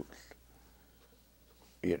 who was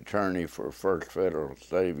the attorney for First Federal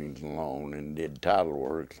Savings and Loan and did title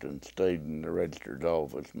works and stayed in the registrar's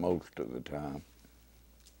office most of the time,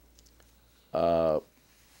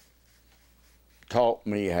 taught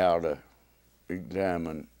me how to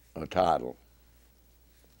examine a title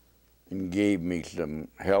and gave me some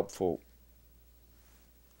helpful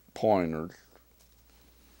pointers.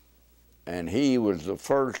 And he was the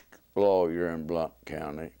first lawyer in Blount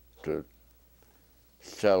County to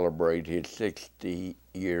celebrate his 60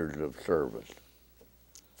 years of service.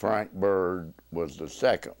 Frank Bird was the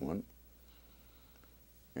second one,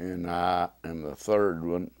 and I am the third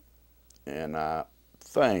one, and I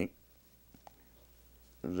think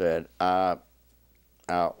that I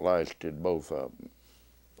outlasted both of them.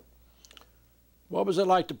 What was it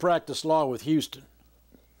like to practice law with Houston?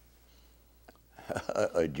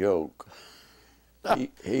 A joke.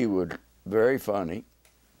 He was very funny.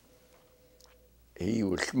 He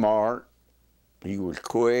was smart. He was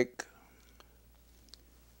quick.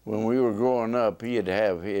 When we were growing up, he'd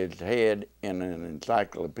have his head in an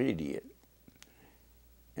encyclopedia,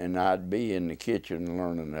 and I'd be in the kitchen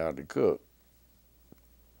learning how to cook.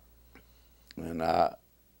 And I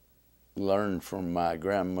learned from my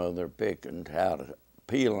grandmother Pickens how to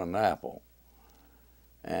peel an apple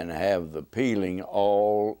and have the peeling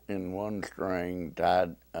all in one string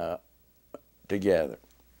tied together.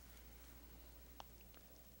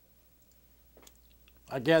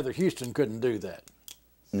 I gather Houston couldn't do that.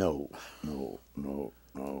 No.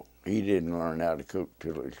 He didn't learn how to cook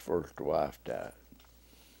till his first wife died.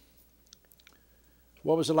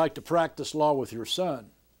 What was it like to practice law with your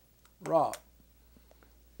son, Rob?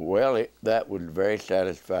 Well, that was very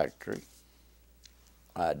satisfactory.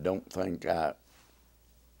 I don't think I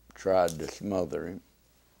tried to smother him.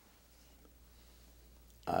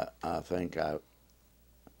 I think I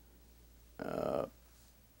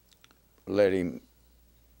let him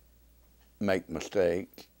make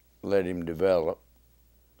mistakes, let him develop,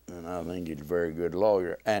 and I think he's a very good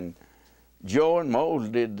lawyer. And Joe and Mose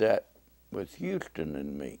did that with Houston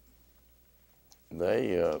and me.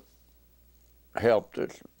 They helped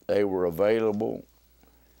us. They were available.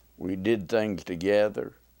 We did things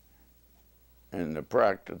together. And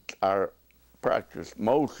our practice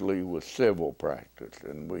mostly was civil practice,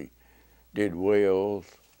 and we did wills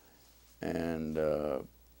and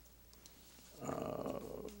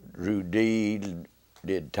drew deeds,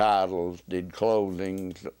 did titles, did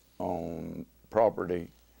closings on property,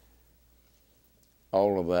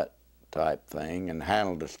 all of that type thing, and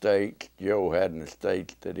handled estates. Joe had an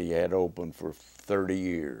estate that he had open for 30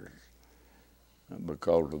 years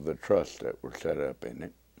because of the trusts that were set up in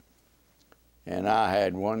it. And I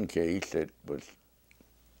had one case that was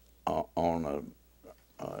on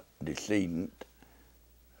a decedent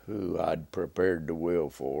who I'd prepared the will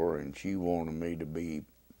for, and she wanted me to be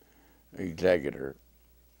executor.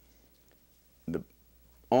 The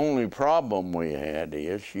only problem we had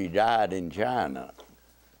is she died in China,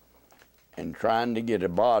 and trying to get a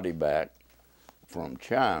body back from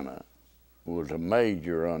China was a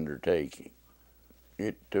major undertaking.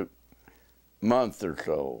 It took a month or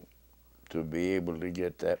so to be able to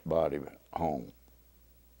get that body home.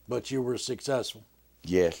 But you were successful.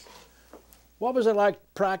 Yes. What was it like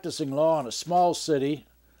practicing law in a small city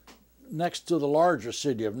next to the larger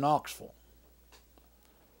city of Knoxville?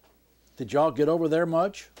 Did y'all get over there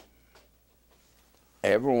much?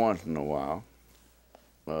 Every once in a while,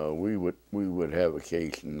 we would have a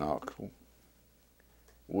case in Knoxville.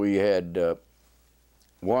 We had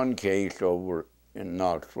one case over in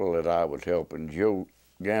Knoxville that I was helping Joe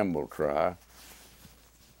Gamble try,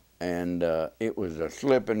 and it was a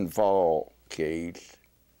slip and fall case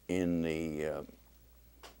in the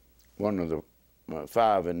one of the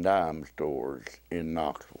five and dime stores in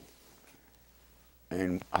Knoxville,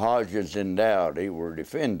 and Hodges and Dowdy were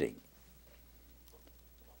defending.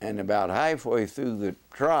 And about halfway through the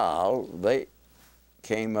trial, they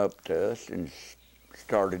came up to us and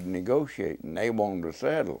started negotiating. They wanted to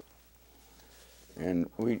settle, and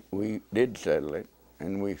we did settle it.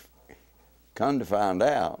 And we come to find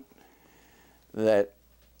out that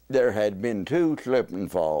there had been two slip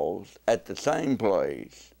and falls at the same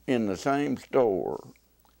place in the same store,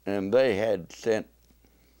 and they had sent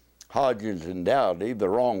Hodges and Dowdy the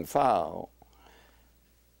wrong file,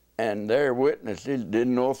 and their witnesses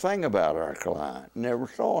didn't know a thing about our client, never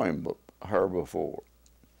saw her before.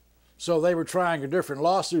 So they were trying a different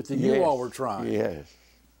lawsuit than you all were trying. Yes.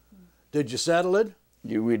 Did you settle it?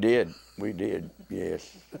 Yeah, we did. We did,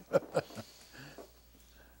 yes.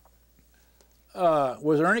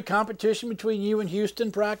 Was there any competition between you and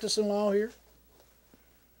Houston practicing law here?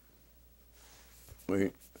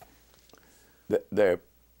 There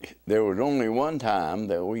was only one time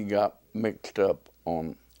that we got mixed up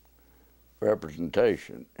on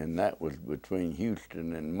representation, and that was between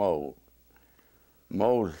Houston and Mose.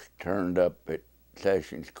 Mose turned up at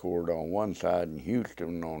Sessions Court on one side and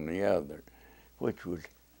Houston on the other, which was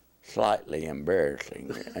slightly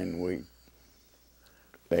embarrassing. And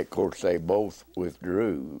of course, they both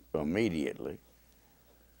withdrew immediately.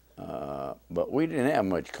 But we didn't have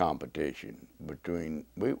much competition between,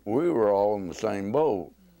 we were all in the same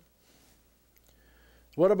boat.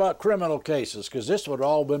 What about criminal cases? Because this would have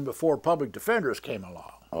all been before public defenders came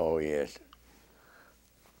along. Oh, yes.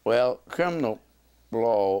 Well, criminal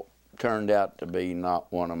law turned out to be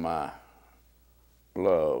not one of my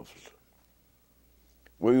loves.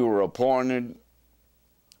 We were appointed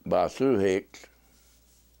by Sue Hicks,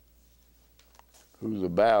 who the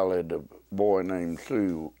ballad of a boy named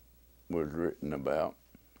Sue was written about.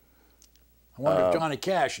 I wonder if Johnny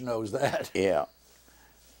Cash knows that. Yeah.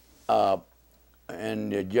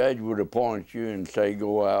 And the judge would appoint you and say,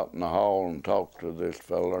 go out in the hall and talk to this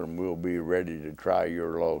fella, and we'll be ready to try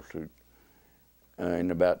your lawsuit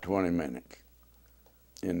in about 20 minutes.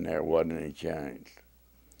 And there wasn't any change.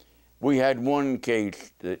 We had one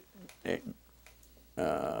case that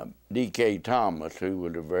D.K. Thomas, who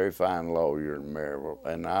was a very fine lawyer in Maryville,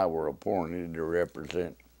 and I were appointed to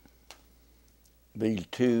represent these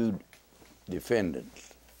two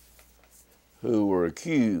defendants who were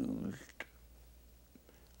accused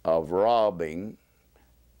of robbing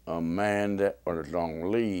a man that was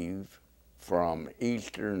on leave from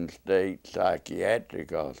Eastern State Psychiatric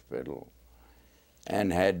Hospital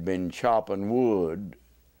and had been chopping wood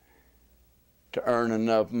to earn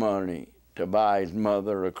enough money to buy his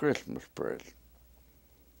mother a Christmas present.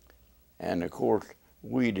 And of course,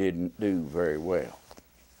 we didn't do very well.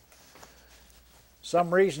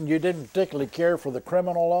 Some reason you didn't particularly care for the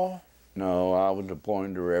criminal law? No, I was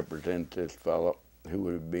appointed to represent this fellow who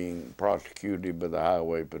was being prosecuted by the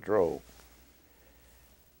Highway Patrol.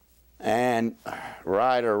 And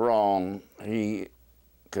right or wrong, he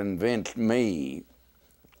convinced me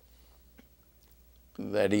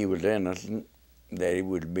that he was innocent, that he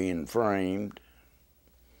was being framed,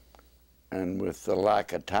 and with the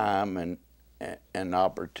lack of time and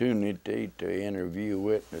opportunity to interview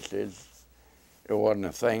witnesses, there wasn't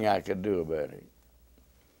a thing I could do about it.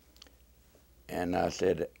 And I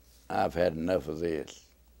said, I've had enough of this.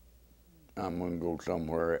 I'm going to go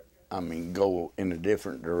somewhere, go in a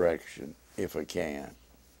different direction if I can.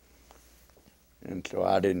 And so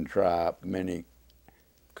I didn't try many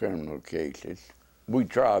criminal cases. We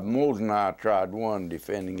tried, Mose and I tried one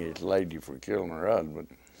defending his lady for killing her husband.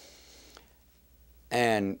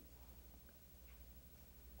 And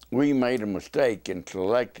we made a mistake in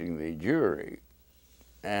selecting the jury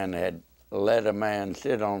and had let a man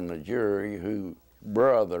sit on the jury whose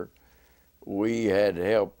brother we had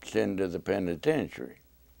helped send to the penitentiary.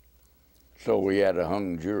 So we had a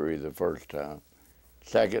hung jury the first time.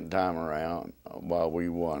 Second time around, we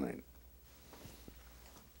won it.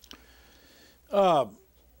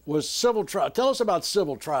 Was civil trial? Tell us about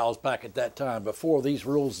civil trials back at that time, before these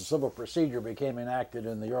rules of civil procedure became enacted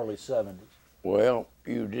in the early 70s. Well,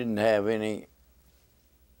 you didn't have any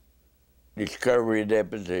discovery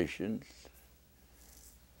depositions.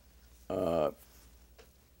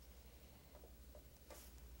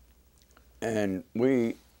 And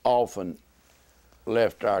we often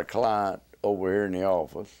left our client over here in the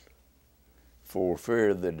office for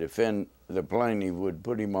fear the plaintiff would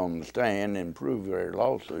put him on the stand and prove their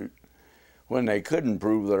lawsuit when they couldn't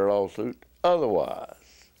prove their lawsuit otherwise.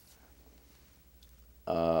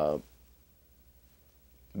 But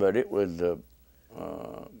it was a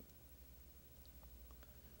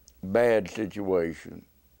bad situation.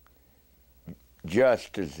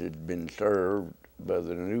 Justice had been served by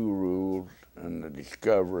the new rules and the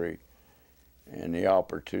discovery and the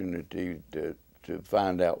opportunity to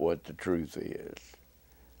find out what the truth is.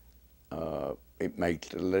 It makes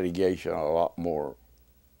the litigation a lot more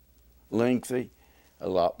lengthy, a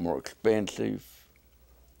lot more expensive,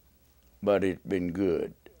 but it's been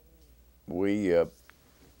good.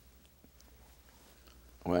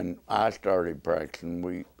 When I started practicing,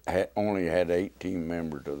 we only had 18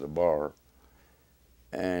 members of the bar,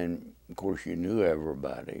 and of course you knew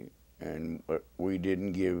everybody, but we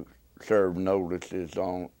didn't serve notices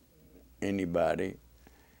on anybody.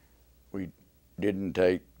 We didn't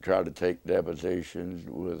try to take depositions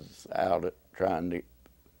without trying to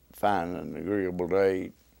find an agreeable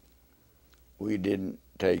date. We didn't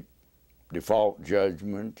take default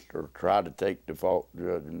judgments or try to take default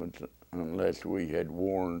judgments unless we had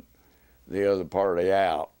worn the other party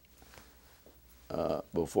out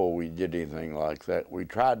before we did anything like that. We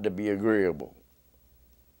tried to be agreeable.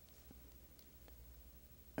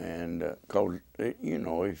 And because, you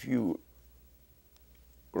know, if you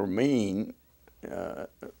were mean,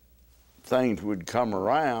 things would come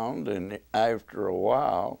around, and after a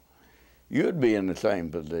while, you'd be in the same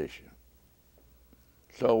position.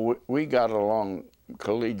 So we got along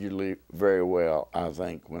collegially very well, I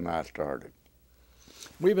think, when I started.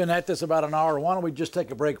 We've been at this about an hour. Why don't we just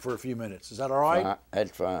take a break for a few minutes? Is that all right?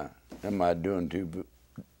 That's fine. Am I doing too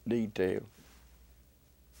detailed?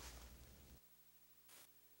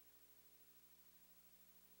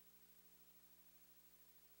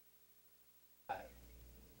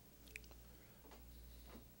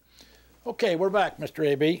 Okay, we're back, Mr.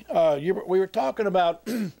 A.B. We were talking about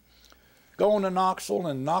going to Knoxville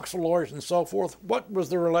and Knoxville lawyers and so forth. What was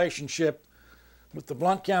the relationship with the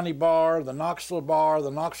Blount County Bar, the Knoxville Bar,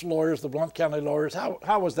 the Knoxville lawyers, the Blount County lawyers?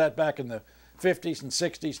 How was that back in the 50s and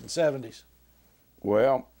 60s and 70s?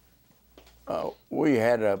 Well, we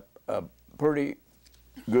had a pretty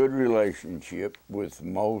good relationship with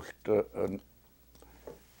most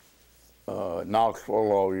Knoxville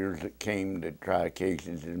lawyers that came to try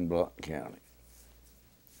cases in Blount County.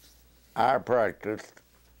 Our practice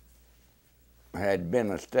had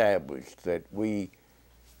been established that we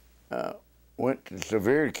went to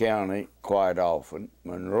Sevier County quite often,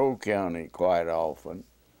 Monroe County quite often,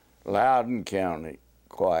 Loudoun County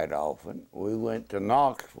quite often. We went to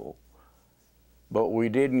Knoxville, but we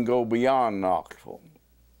didn't go beyond Knoxville.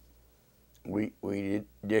 We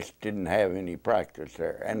just didn't have any practice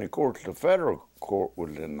there. And of course the federal court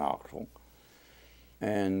was in Knoxville,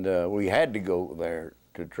 and we had to go there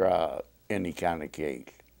to try any kind of case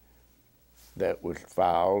that was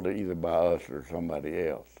filed either by us or somebody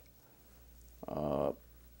else.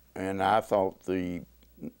 And I thought the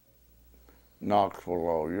Knoxville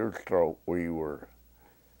lawyers thought we were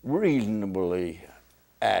reasonably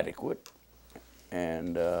adequate,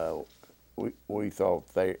 and we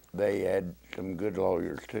thought they had some good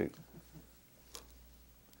lawyers too.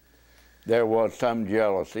 There was some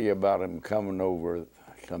jealousy about them coming over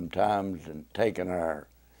sometimes and taking our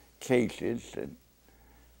cases, and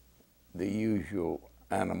the usual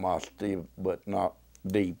animosity, but not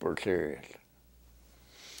deep or serious.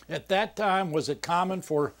 At that time, was it common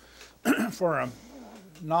for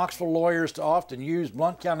Knoxville lawyers to often use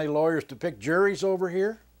Blount County lawyers to pick juries over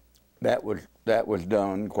here? That was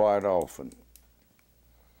done quite often.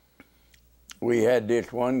 We had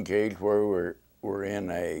this one case where we're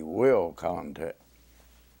in a will contest,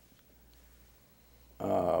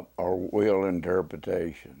 or will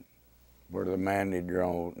interpretation, where the man had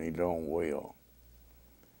drawn his own will.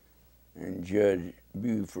 And Judge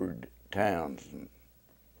Buford Townsend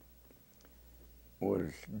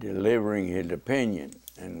was delivering his opinion,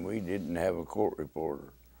 and we didn't have a court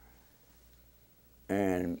reporter.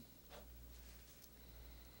 And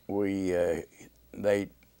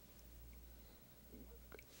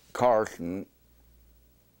Carson,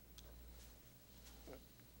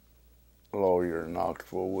 lawyer in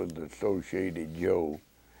Knoxville, was Associated Joe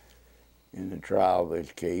in the trial of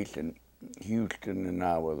this case, and Houston and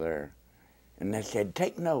I were there. And they said,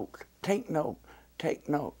 take note, take note, take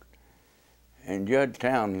note. And Judge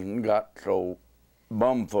Townsend got so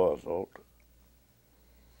bumfuzzled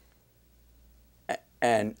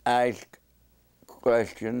and asked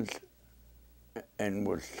questions and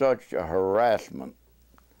was such a harassment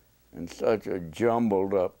and such a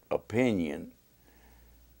jumbled up opinion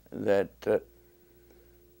that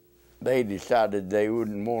they decided they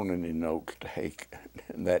wouldn't want any notes taken,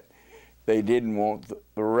 that they didn't want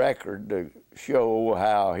the record to show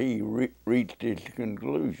how he reached his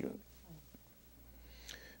conclusion.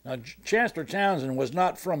 Now, Chancellor Townsend was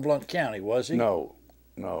not from Blount County, was he? No,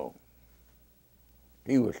 no.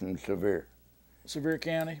 He was from Sevier. Sevier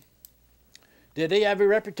County? Did he have a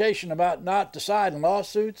reputation about not deciding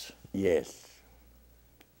lawsuits? Yes.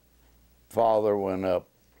 Father went up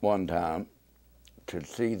one time to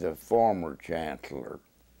see the former chancellor,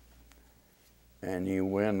 and he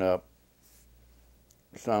went up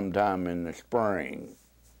sometime in the spring,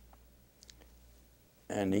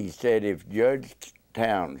 and he said if Judge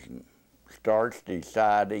Townsend starts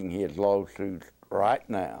deciding his lawsuits right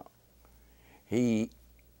now, he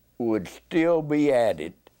would still be at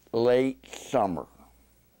it late summer,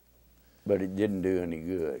 but it didn't do any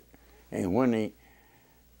good. And when he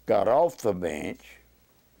got off the bench,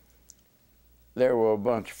 there were a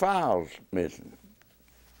bunch of files missing.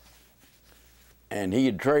 and he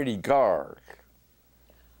had traded cars.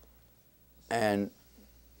 And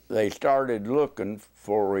they started looking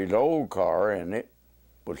for his old car, and it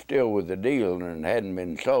was still with the dealer and hadn't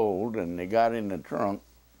been sold, and they got in the trunk,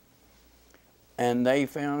 and they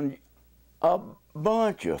found a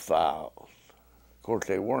bunch of files. Of course,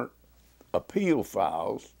 they weren't appeal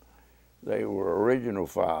files. They were original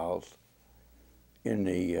files in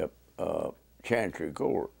the Chancery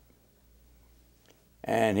Court.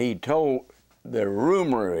 And he told, the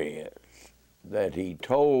rumor is that he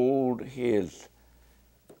told his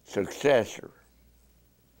successor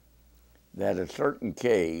that a certain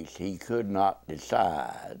case he could not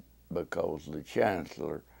decide because the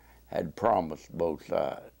chancellor had promised both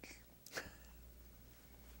sides.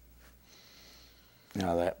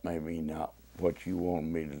 Now that may be not what you want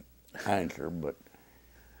me to answer, but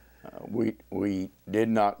we did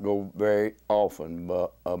not go very often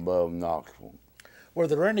above Knoxville. Were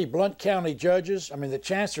there any Blount County judges? I mean, the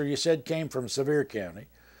chancellor you said came from Sevier County.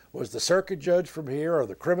 Was the circuit judge from here or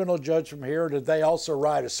the criminal judge from here, or did they also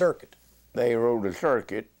ride a circuit? They rode a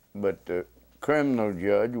circuit, but the criminal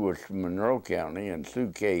judge was from Monroe County and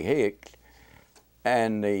Sue K. Hicks,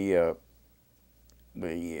 and the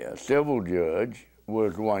civil judge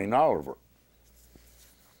was Wayne Oliver.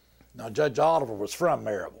 Now, Judge Oliver was from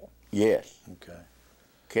Maryville. Yes. Okay.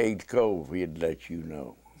 Cades Cove, he'd let you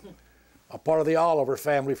know. A part of the Oliver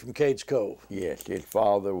family from Cades Cove. Yes, his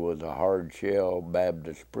father was a hard-shell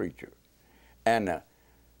Baptist preacher and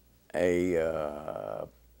a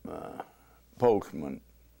postman,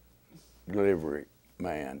 delivery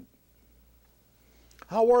man.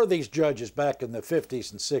 How were these judges back in the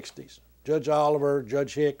 50s and 60s? Judge Oliver,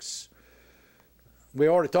 Judge Hicks. We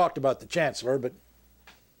already talked about the chancellor, but...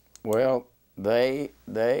 Well, they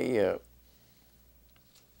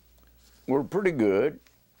were pretty good.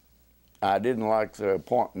 I didn't like the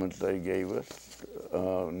appointments they gave us.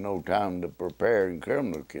 No time to prepare in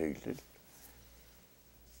criminal cases.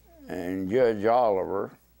 And Judge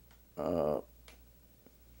Oliver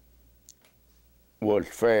was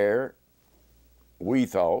fair, we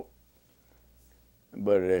thought,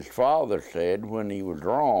 but as father said, when he was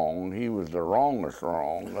wrong, he was the wrongest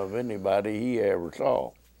wrong of anybody he ever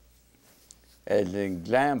saw. As an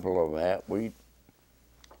example of that, we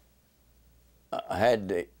had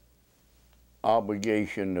the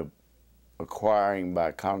obligation of acquiring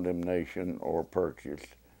by condemnation or purchase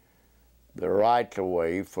the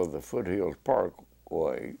rights-of-way for the Foothills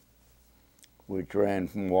Parkway, which ran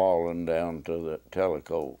from Wallen down to the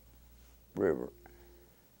Tellicoe River.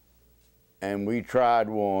 And we tried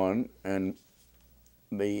one, and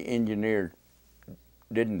the engineer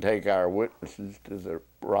didn't take our witnesses to the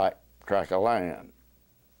right tract of land.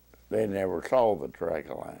 They never saw the tract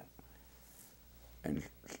of land. And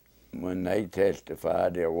when they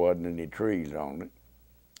testified, there wasn't any trees on it.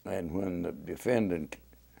 And when the defendant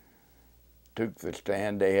took the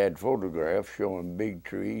stand, they had photographs showing big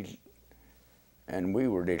trees, and we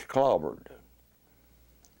were just clobbered.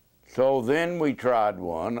 So then we tried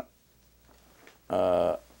one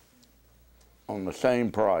on the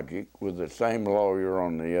same project with the same lawyer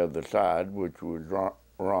on the other side, which was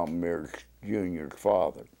Ron Mears Jr.'s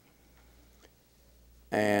father.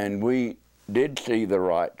 And we did see the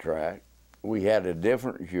right track. We had a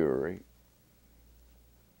different jury,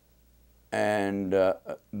 and the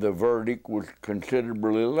verdict was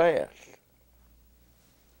considerably less.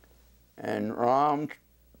 And Ron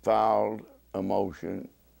filed a motion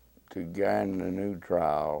to grant a new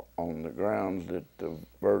trial on the grounds that the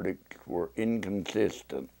verdicts were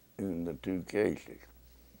inconsistent in the two cases,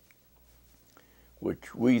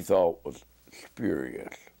 which we thought was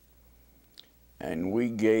spurious. And we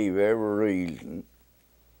gave every reason.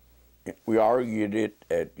 We argued it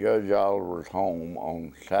at Judge Oliver's home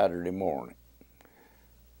on Saturday morning.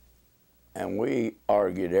 And we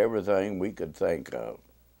argued everything we could think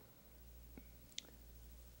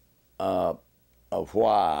of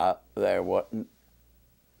why there wasn't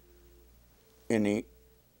any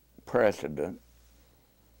precedent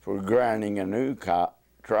for granting a new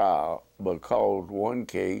trial because one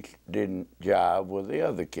case didn't jive with the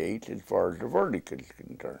other case as far as the verdict is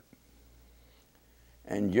concerned.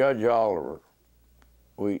 And Judge Oliver,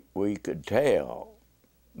 we could tell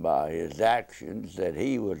by his actions that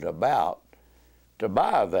he was about to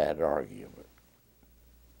buy that argument.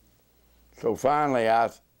 So finally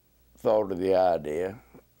I thought of the idea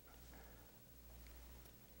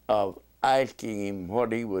of asking him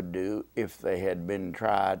what he would do if they had been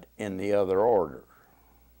tried in the other order.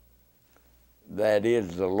 That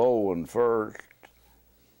is, the low one first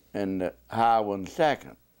and the high one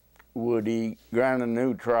second. Would he grant a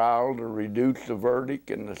new trial to reduce the verdict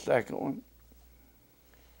in the second one?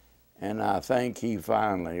 And I think he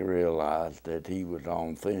finally realized that he was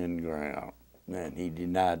on thin ground, and he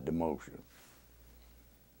denied the motion.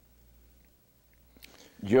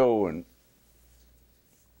 Joe and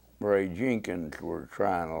Ray Jenkins were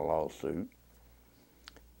trying a lawsuit.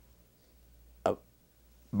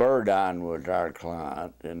 Burdine was our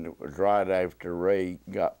client, and it was right after Ray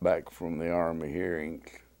got back from the Army hearings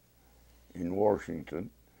in Washington.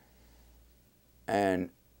 And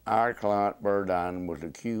our client, Burdine, was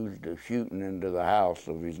accused of shooting into the house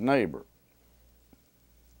of his neighbor.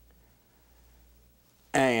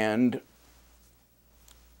 And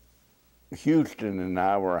Houston and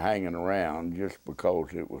I were hanging around just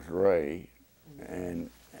because it was Ray, and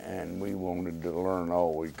we wanted to learn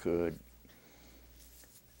all we could.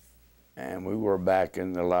 And we were back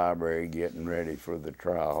in the library getting ready for the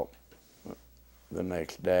trial the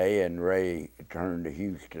next day, and Ray turned to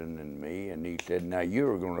Houston and me, and he said, "Now,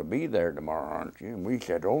 you're going to be there tomorrow, aren't you?" And we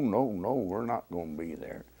said, "Oh, no, we're not going to be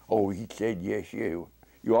there." Oh, he said, "Yes, you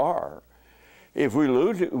are. If we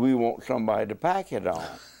lose it, we want somebody to pack it on."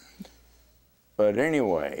 But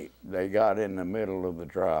anyway, they got in the middle of the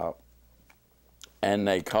trial, and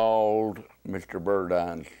they called Mr.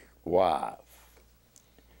 Burdine's wife.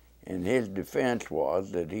 And his defense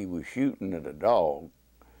was that he was shooting at a dog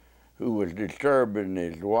who was disturbing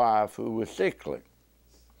his wife, who was sickly.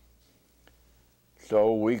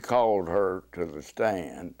 So we called her to the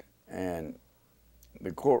stand, and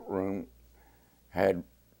the courtroom had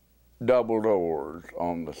double doors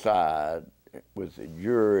on the side with the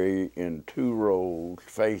jury in 2 rows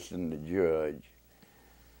facing the judge.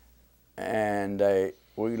 And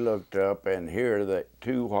we looked up, and here the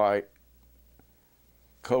 2 white-coated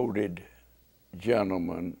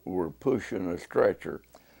gentlemen were pushing a stretcher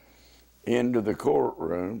into the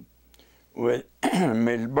courtroom with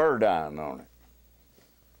Ms. Burdine on it.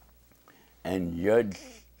 And Judge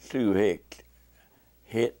Sue Hicks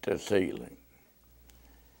hit the ceiling.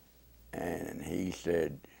 And he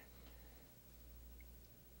said,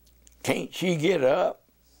 "Can't she get up?"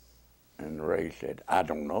 And Ray said, "I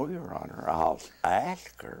don't know, Your Honor. I'll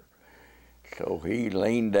ask her." So he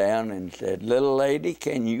leaned down and said, "Little lady,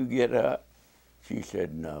 can you get up?" She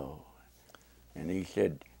said, "No." And he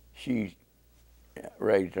said,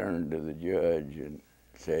 Ray turned to the judge and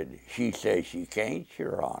said, "She says she can't,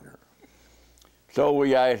 Your Honor." So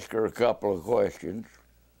we asked her a couple of questions,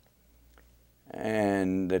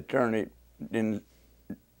 and the attorney,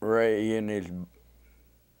 Ray in his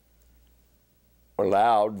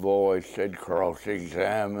loud voice said,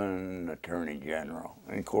 "Cross-examine Attorney General."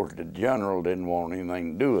 And of course the general didn't want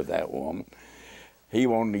anything to do with that woman. He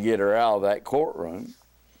wanted to get her out of that courtroom,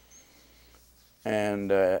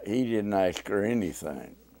 and he didn't ask her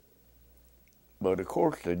anything. But of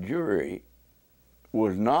course the jury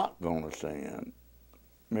was not going to send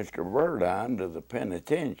Mr. Burdine to the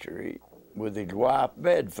penitentiary with his wife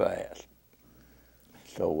bedfast.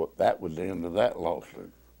 So that was the end of that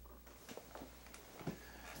lawsuit.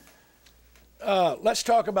 Let's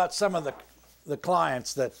talk about some of the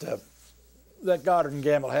clients that Goddard and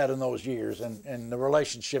Gamble had in those years, and the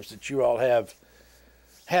relationships that you all have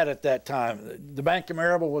had at that time. The Bank of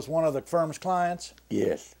Maryville was one of the firm's clients?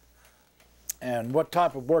 Yes. And what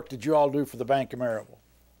type of work did you all do for the Bank of Maryville?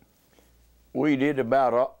 We did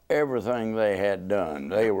about everything they had done.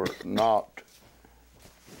 They were not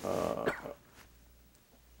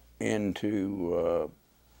into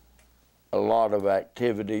a lot of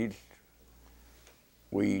activities.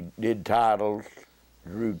 We did titles,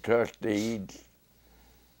 drew trust deeds,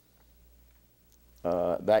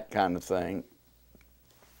 that kind of thing.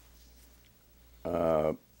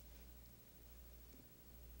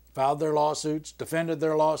 Filed their lawsuits, defended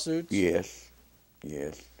their lawsuits? Yes,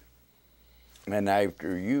 yes. And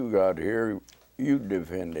after you got here, you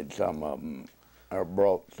defended some of them, or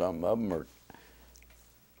brought some of them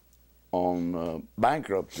on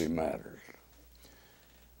bankruptcy matters.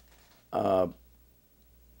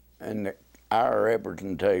 And our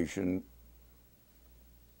representation,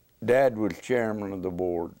 Dad was chairman of the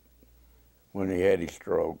board when he had his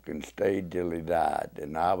stroke and stayed till he died,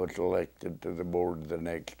 and I was elected to the board the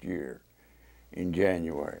next year in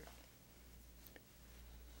January.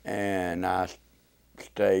 And I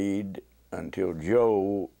stayed until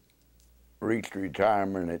Joe reached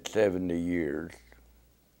retirement at 70 years.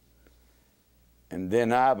 And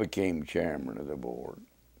then I became chairman of the board.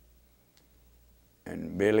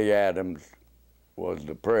 And Billy Adams was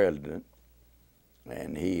the president,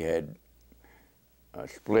 and he had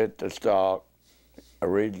split the stock.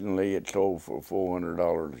 Originally it sold for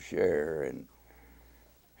 $400 a share, and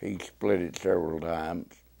he split it several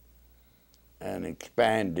times and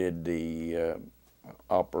expanded the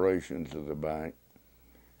operations of the bank.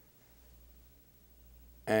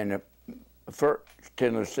 And First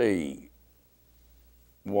Tennessee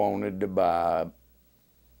wanted to buy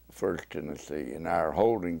First Tennessee, and our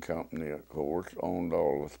holding company, of course, owned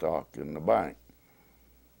all the stock in the bank.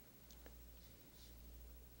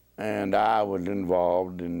 And I was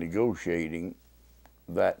involved in negotiating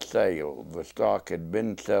that sale. The stock had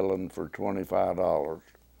been selling for $25,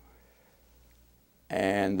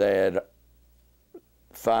 and they had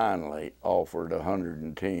finally offered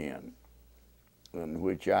 $110, in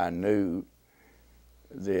which I knew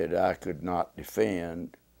that I could not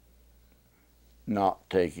defend not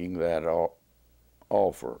taking that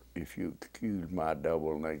offer, if you excuse my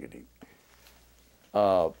double negative.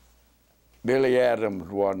 Billy Adams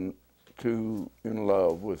wasn't too in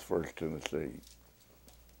love with First Tennessee,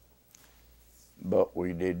 but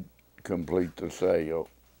we did complete the sale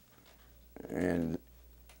in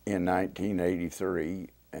 1983,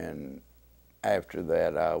 and after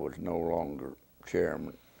that I was no longer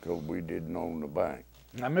chairman because we didn't own the bank.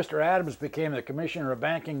 Now, Mr. Adams became the commissioner of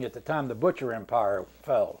banking at the time the Butcher Empire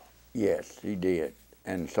fell. Yes, he did,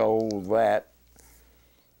 and sold that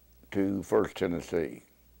to First Tennessee.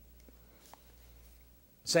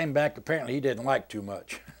 Same bank apparently he didn't like too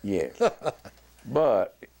much. Yes,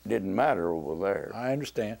 but it didn't matter over there. I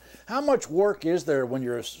understand. How much work is there when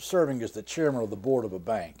you're serving as the chairman of the board of a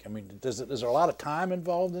bank? I mean, is there a lot of time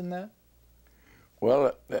involved in that?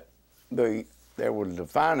 Well, there was a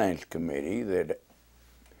finance committee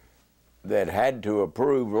that had to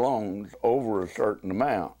approve loans over a certain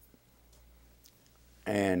amount,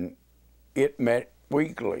 and it met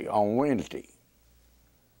weekly on Wednesday.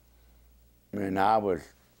 And I was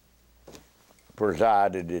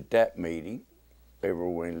presided at that meeting every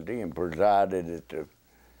Wednesday, and presided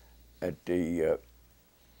at the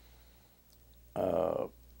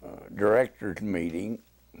directors meeting,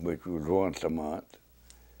 which was once a month.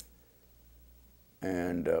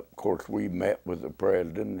 And of course, we met with the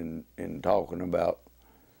president in talking about,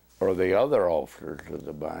 or the other officers of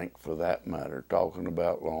the bank for that matter, talking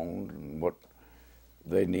about loans and what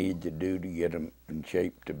they need to do to get them in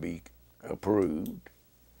shape to be approved.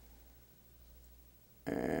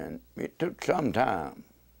 And it took some time.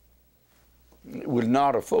 It was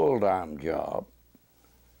not a full-time job,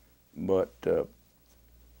 but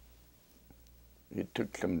it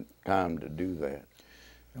took some time to do that.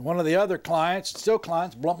 And one of the other clients, still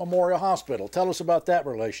clients, Blount Memorial Hospital. Tell us about that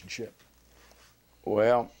relationship.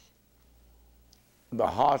 Well, the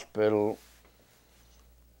hospital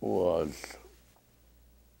was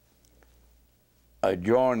a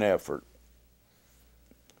joint effort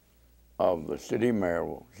of the City of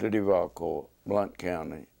Maryville, City of Alcoa, Blount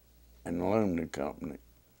County, and the Aluminum Company,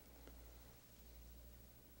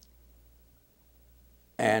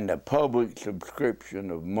 and a public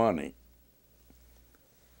subscription of money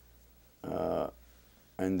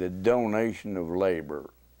and the donation of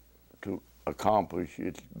labor to accomplish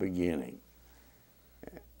its beginning.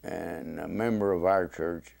 And a member of our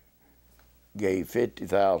church gave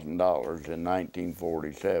 $50,000 in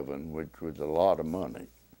 1947, which was a lot of money.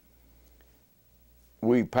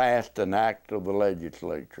 We passed an act of the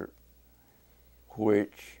legislature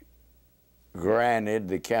which granted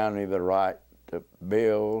the county the right to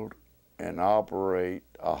build and operate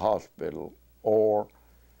a hospital, or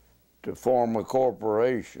to form a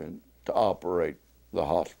corporation to operate the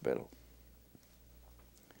hospital.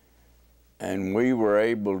 And we were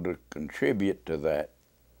able to contribute to that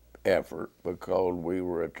effort because we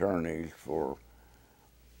were attorneys for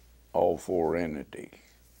all four entities.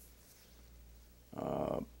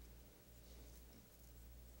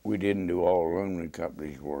 We didn't do all aluminum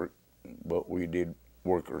companies' work, but we did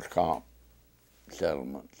workers' comp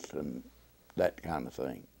settlements and that kind of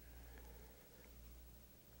thing.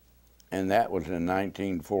 And that was in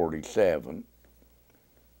 1947.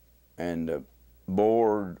 And the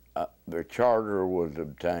board, the charter was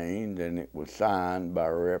obtained, and it was signed by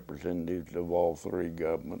representatives of all three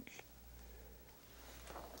governments.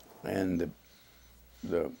 And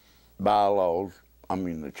the bylaws,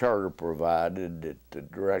 the charter provided that the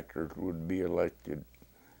directors would be elected,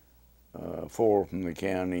 4 from the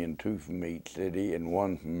county and 2 from each city and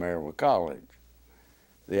 1 from Maryville College.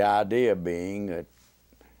 The idea being that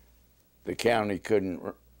the county couldn't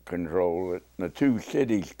control it, the 2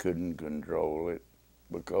 cities couldn't control it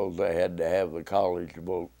because they had to have the college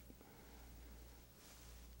vote.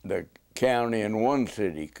 The county and 1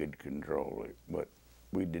 city could control it, but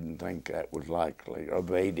we didn't think that was likely, or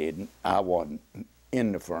they didn't. I wasn't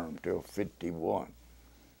in the firm till 51,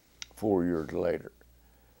 4 years later.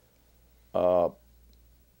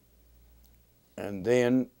 And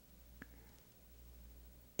then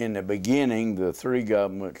in the beginning, the three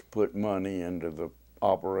governments put money into the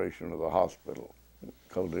operation of the hospital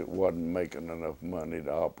because it wasn't making enough money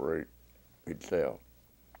to operate itself.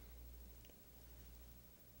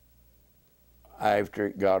 After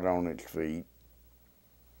it got on its feet,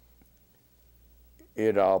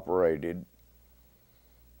 it operated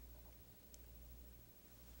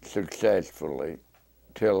successfully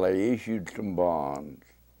till they issued some bonds,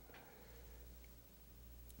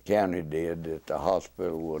 county did, that the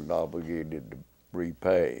hospital was obligated to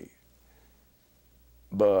repay.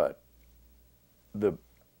 But the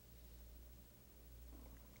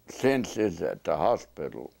census at the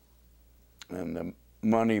hospital and the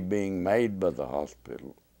money being made by the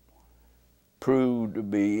hospital proved to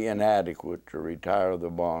be inadequate to retire the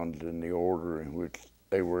bonds in the order in which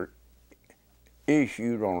they were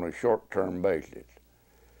issued on a short-term basis.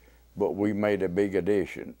 But we made a big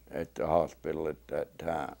addition at the hospital at that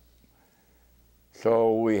time.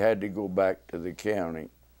 So we had to go back to the county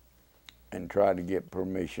and try to get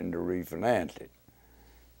permission to refinance it.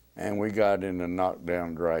 And we got in a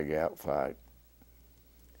knockdown, drag-out fight.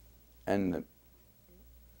 And the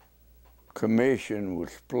commission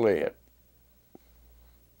was split.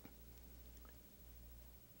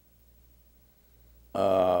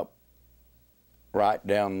 Right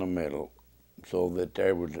down the middle, so that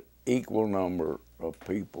there was an equal number of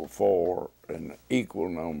people for and an equal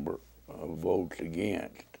number of votes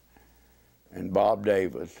against. And Bob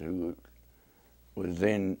Davis, who was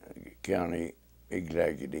then county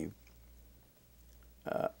executive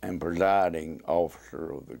and presiding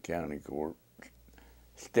officer of the county court,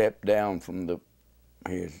 stepped down from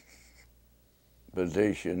his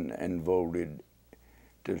position and voted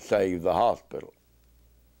to save the hospital.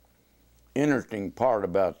 Interesting part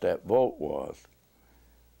about that vote was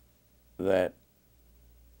that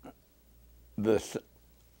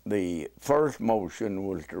the first motion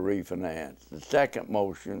was to refinance. The second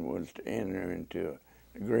motion was to enter into an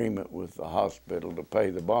agreement with the hospital to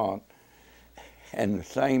pay the bond. And the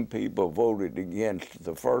same people voted against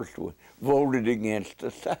the first one, voted against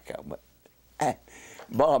the second one. And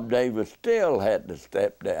Bob Davis still had to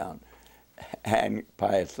step down and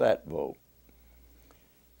pass that vote.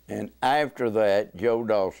 And after that, Joe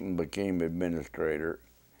Dawson became administrator,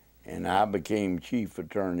 and I became chief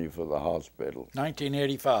attorney for the hospital.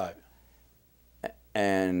 1985.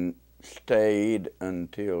 And stayed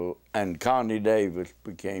until, and Connie Davis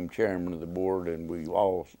became chairman of the board, and we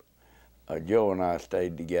all, Joe and I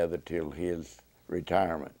stayed together till his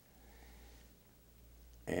retirement.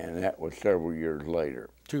 And that was several years later.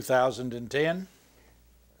 2010?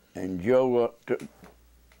 And Joe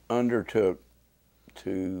undertook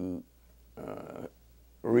to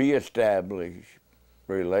reestablish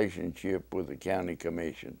relationship with the county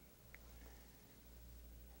commission.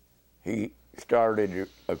 He started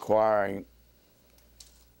acquiring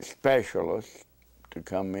specialists to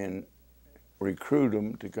come in, recruit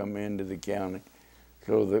them to come into the county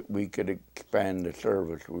so that we could expand the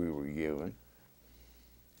service we were giving.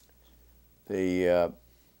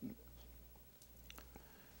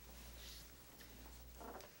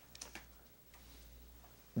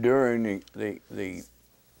 During the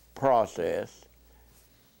process,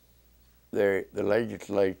 the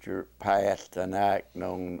legislature passed an act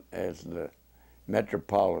known as the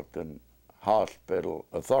Metropolitan Hospital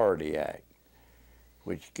Authority Act,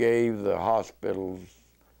 which gave the hospitals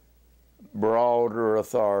broader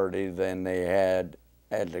authority than they had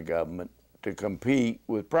as a government to compete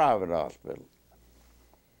with private hospitals.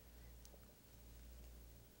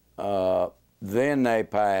 Then they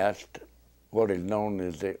passed what is known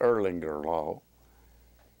as the Erlanger Law,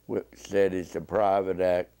 which said it's a private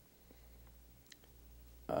act,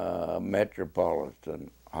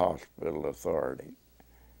 Metropolitan Hospital Authority.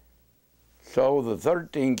 So the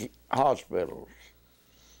 13 hospitals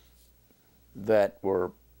that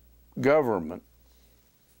were government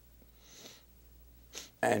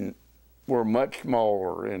and were much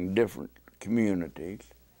smaller in different communities,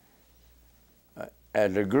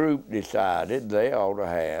 as a group decided they ought to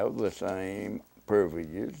have the same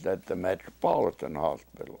privileges that the Metropolitan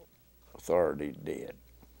Hospital Authority did.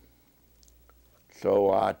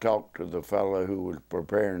 So I talked to the fellow who was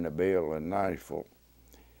preparing the bill in Nashville,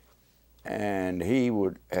 and he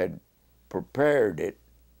had prepared it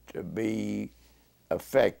to be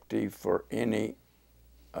effective for any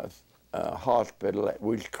hospital that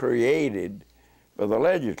was created by the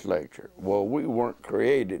legislature. Well, we weren't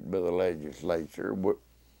created by the legislature.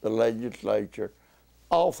 The legislature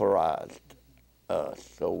authorized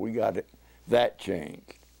us, so we got that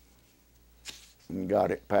changed and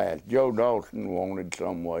got it passed. Joe Dawson wanted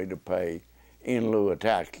some way to pay in lieu of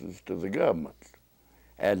taxes to the government,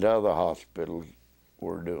 as other hospitals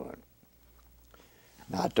were doing.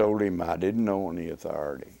 And I told him I didn't know any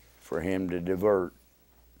authority for him to divert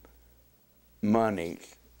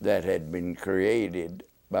monies that had been created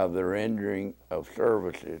by the rendering of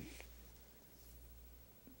services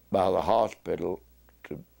by the hospital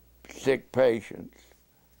to sick patients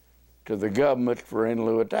to the government for in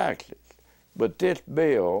lieu of taxes. But this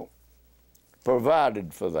bill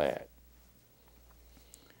provided for that.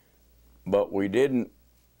 But we didn't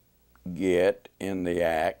get in the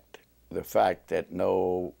act the fact that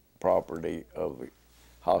no property of the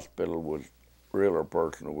hospital was real or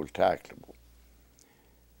personal was taxable.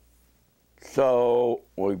 So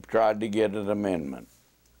we tried to get an amendment,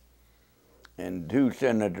 and two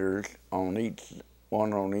senators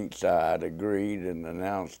one on each side, agreed and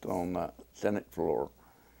announced on the Senate floor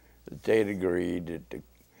that they'd agreed that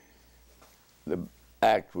the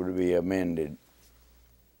act would be amended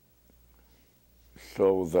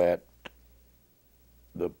so that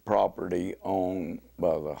the property owned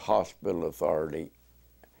by the hospital authority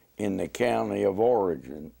in the county of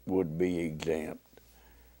origin would be exempt,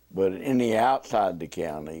 but any outside the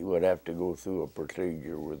county would have to go through a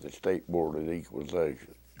procedure with the State Board of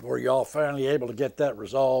Equalization. Were y'all finally able to get that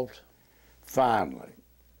resolved? Finally.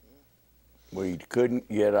 We couldn't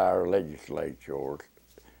get our legislatures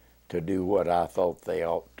to do what I thought they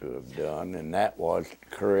ought to have done, and that was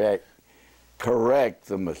correct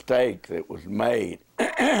the mistake that was made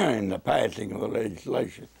in the passing of the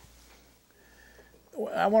legislation.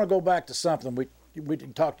 I want to go back to something you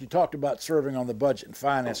talked about serving on the Budget and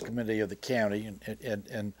Finance Committee of the county,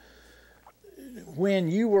 and when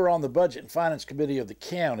you were on the Budget and Finance Committee of the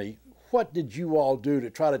county, what did you all do to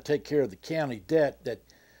try to take care of the county debt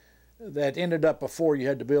that ended up before you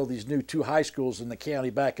had to build these new 2 high schools in the county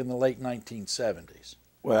back in the late 1970s?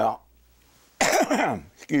 Well,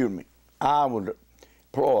 excuse me, I was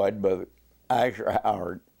employed by Asher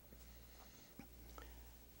Howard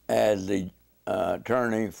as the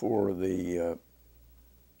attorney for the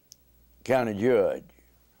county judge,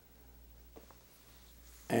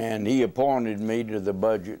 and he appointed me to the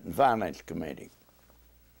Budget and Finance Committee.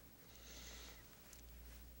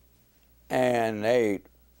 And they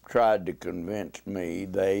tried to convince me,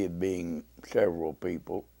 they being several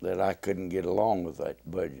people, that I couldn't get along with that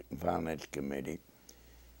Budget and Finance Committee.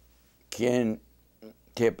 Ken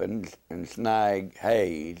Tippins and Snag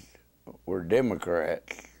Hayes were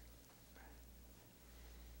Democrats,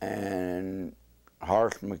 and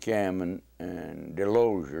Harsh McCammon and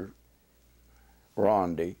Delosier,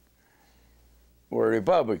 Rondi, were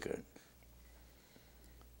Republicans.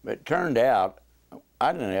 But it turned out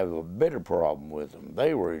I didn't have a bit of problem with them.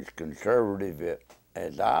 They were as conservative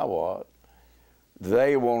as I was.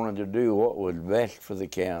 They wanted to do what was best for the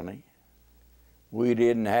county. We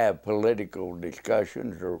didn't have political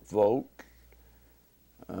discussions or votes.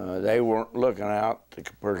 They weren't looking out to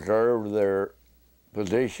preserve their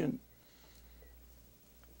position.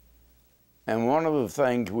 And one of the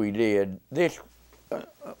things we did, this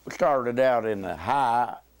started out in a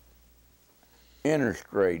high interest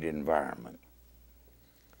rate environment.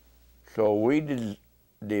 So we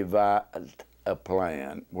devised a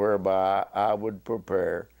plan whereby I would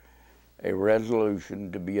prepare a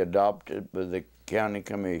resolution to be adopted by the county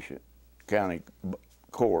commission, county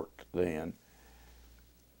court then,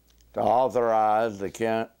 to authorize the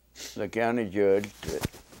county judge to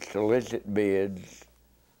solicit bids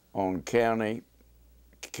on county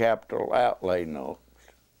capital outlay notes,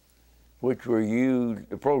 which were used,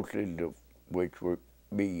 the proceeds of which would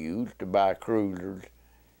be used to buy cruisers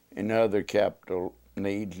and other capital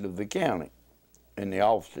needs of the county and the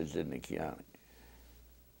offices in the county.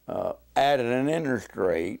 At an interest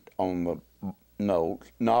rate on the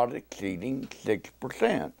notes not exceeding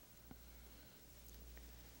 6%.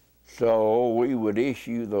 So we would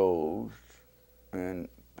issue those and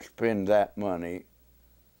spend that money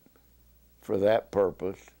for that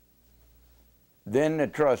purpose. Then the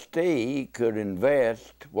trustee could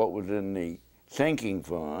invest what was in the sinking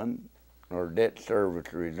fund or debt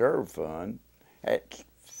service reserve fund at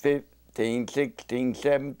 15, 16,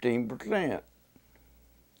 17%.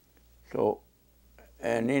 So,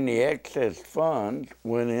 and any excess funds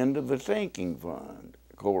went into the sinking fund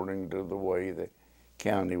according to the way the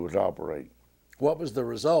county was operating. What was the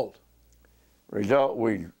result? Result,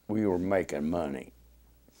 we were making money.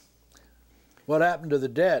 What happened to the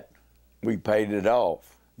debt? We paid it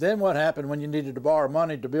off. Then what happened when you needed to borrow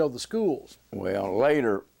money to build the schools? Well,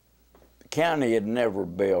 later, the county had never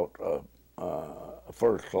built a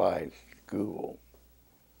first-class school.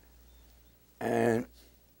 And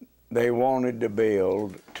they wanted to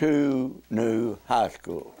build 2 new high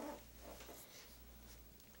schools.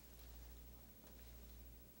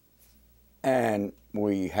 And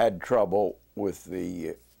we had trouble with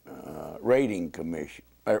the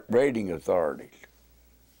rating authorities.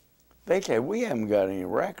 They said, we haven't got any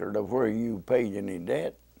record of where you paid any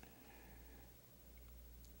debt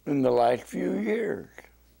in the last few years.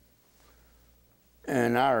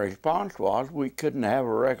 And our response was, we couldn't have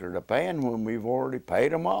a record of paying when we've already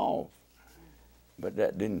paid them off. But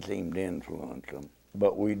that didn't seem to influence them.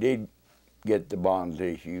 But we did get the bonds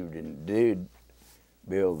issued and did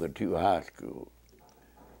build the 2 high schools.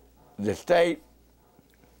 The state,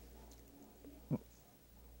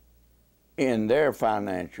 in their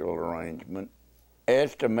financial arrangement,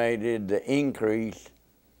 estimated the increase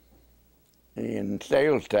in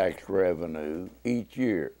sales tax revenue each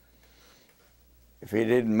year. If he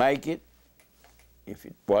didn't make it, if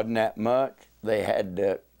it wasn't that much, they had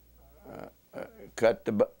to cut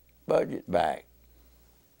the budget back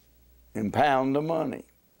and pound the money.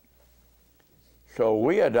 So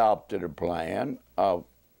we adopted a plan of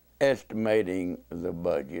estimating the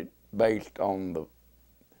budget based on the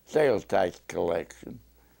sales tax collection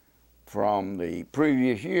from the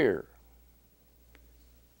previous year,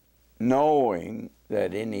 knowing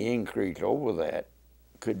that any increase over that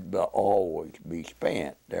could always be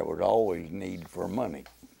spent. There was always need for money.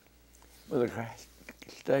 Well, the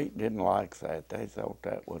state didn't like that. They thought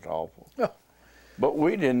that was awful. Oh. But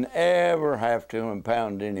we didn't ever have to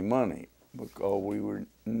impound any money because we were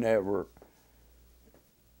never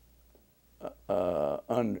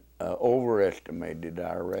overestimated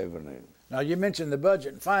our revenue. Now, you mentioned the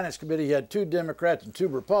Budget and Finance Committee had 2 Democrats and 2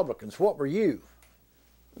 Republicans. What were you?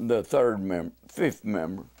 The fifth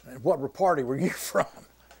member. And what party were you from?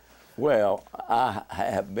 Well, I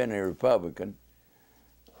have been a Republican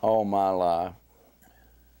all my life.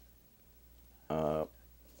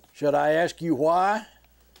 Should I ask you why?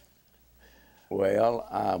 Well,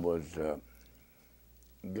 I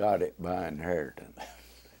got it by inheritance.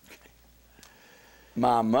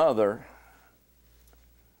 My mother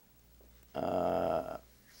was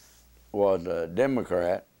a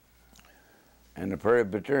Democrat and a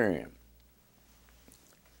Presbyterian,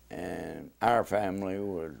 and our family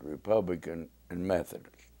was Republican and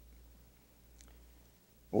Methodist.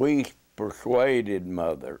 We persuaded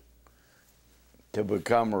Mother to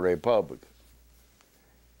become a Republican.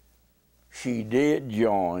 She did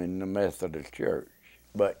join the Methodist Church,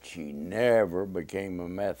 but she never became a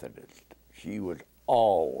Methodist. She was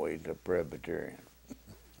always a Presbyterian.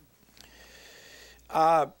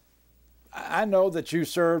 I know that you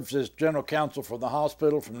served as general counsel for the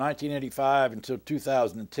hospital from 1985 until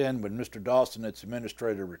 2010 when Mr. Dawson, its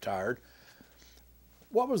administrator, retired.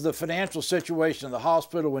 What was the financial situation of the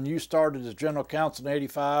hospital when you started as general counsel in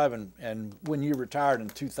 85 and when you retired in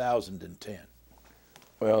 2010?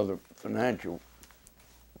 Well, the financial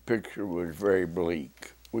picture was very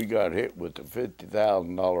bleak. We got hit with a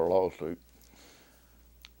 $50,000 lawsuit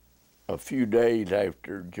a few days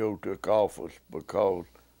after Joe took office because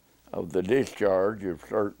of the discharge of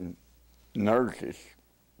certain nurses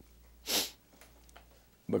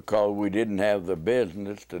because we didn't have the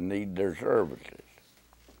business to need their services.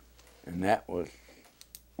 And that was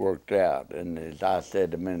worked out. And as I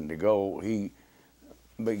said a minute ago, he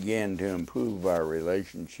began to improve our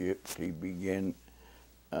relationships. He began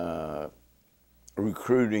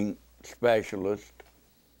recruiting specialists,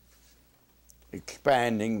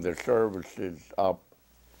 expanding the services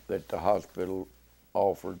that the hospital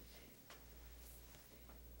offered.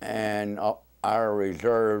 And our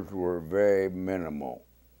reserves were very minimal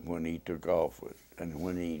when he took office. And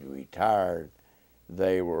when he retired,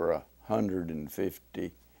 they were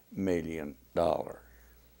 $150 million.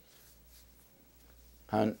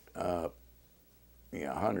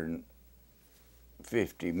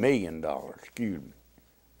 $150 million, excuse me.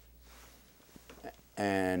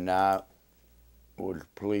 And I was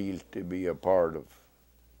pleased to be a part of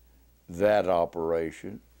that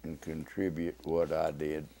operation and contribute what I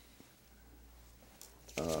did.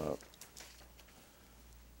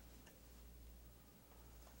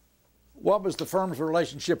 What was the firm's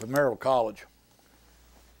relationship with Maryville College?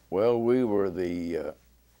 Well, we were the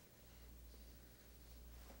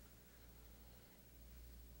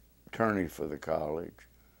attorney for the college.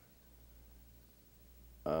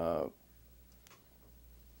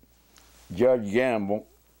 Judge Gamble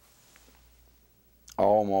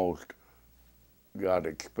almost got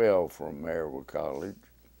expelled from Maryville College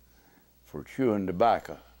for chewing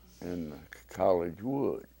tobacco in the college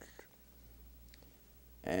woods.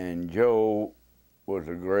 And Joe was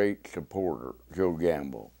a great supporter, Joe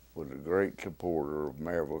Gamble was a great supporter of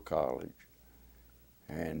Maryville College.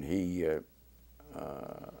 And he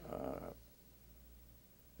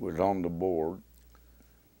was on the board.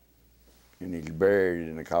 and he's buried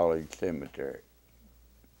in the college cemetery.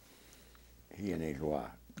 He and his wife.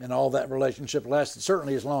 And all that relationship lasted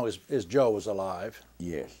certainly as long as Joe was alive.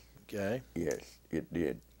 Yes. Okay. Yes, it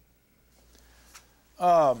did.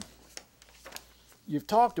 You've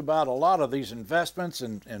talked about a lot of these investments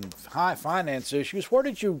and high finance issues. Where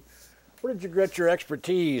did you get your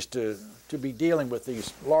expertise to be dealing with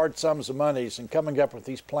these large sums of monies and coming up with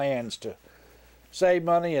these plans to save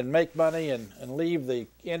money and make money and leave the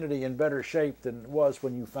entity in better shape than it was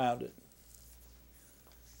when you found it?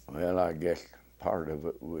 Well, I guess part of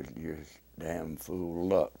it was just damn fool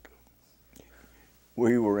luck.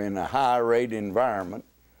 We were in a high rate environment,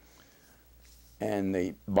 and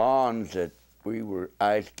the bonds that we were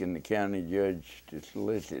asking the county judge to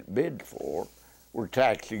solicit bids for were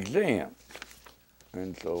tax exempt.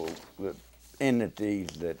 And so the entities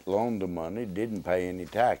that loaned the money didn't pay any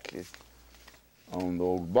taxes on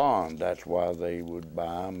those bonds. That's why they would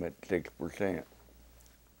buy them at 6%.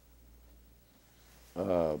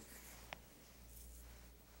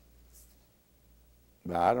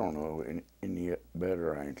 But I don't know any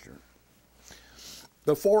better answer.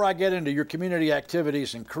 Before I get into your community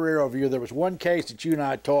activities and career overview, there was one case that you and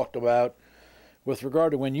I talked about with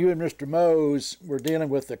regard to when you and Mr. Mose were dealing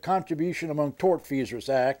with the Contribution Among Tortfeasors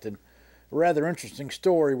Act, and a rather interesting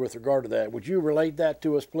story with regard to that. Would you relate that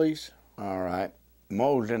to us, please? All right.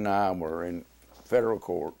 Mose and I were in federal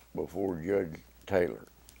court before Judge Taylor.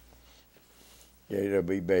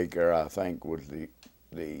 J.W. Baker, I think, was the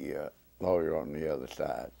lawyer on the other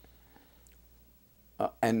side.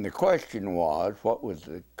 And the question was, what was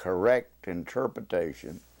the correct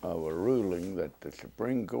interpretation of a ruling that the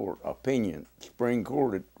Supreme Court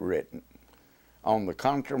had written on the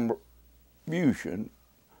contribution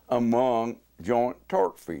among joint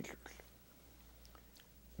tortfeasors?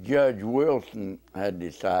 Judge Wilson had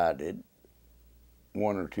decided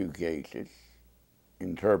one or two cases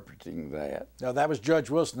interpreting that. Now, that was Judge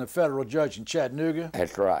Wilson, the federal judge in Chattanooga?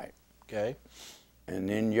 That's right. Okay. And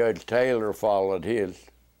then Judge Taylor followed his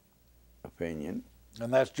opinion.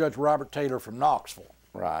 And that's Judge Robert Taylor from Knoxville.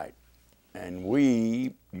 Right. And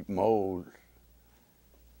we, Mose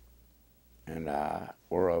and I,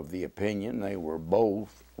 were of the opinion they were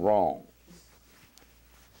both wrong.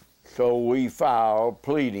 So we filed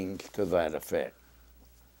pleadings to that effect.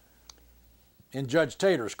 In Judge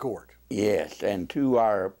Taylor's court? Yes, and to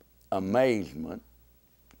our amazement,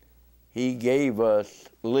 he gave us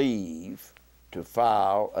leave to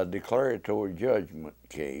file a declaratory judgment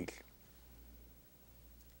case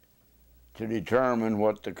to determine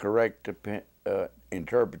what the correct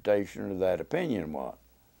interpretation of that opinion was.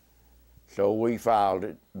 So we filed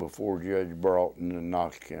it before Judge Broughton in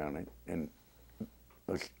Knox County, and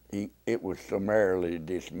it was summarily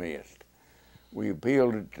dismissed. We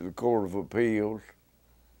appealed it to the Court of Appeals,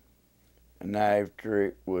 and after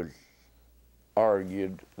it was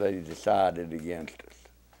argued, they decided against us.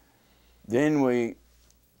 Then we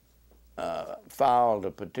filed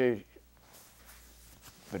a petition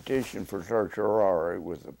for certiorari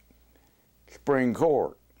with the Supreme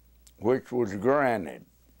Court, which was granted.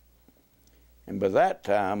 And by that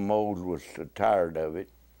time, Mose was so tired of it,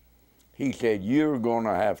 he said, "You're going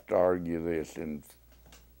to have to argue this in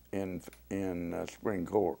Supreme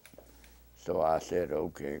Court." So I said,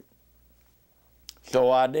 okay.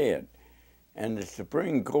 So I did. And the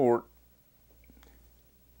Supreme Court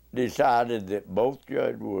decided that both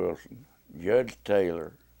Judge Wilson, Judge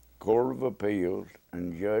Taylor, Court of Appeals,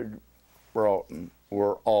 and Judge Broughton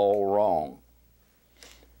were all wrong.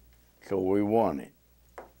 So we won it.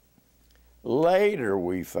 Later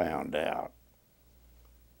we found out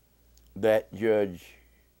that Judge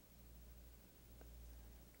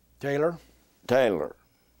Taylor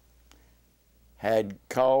had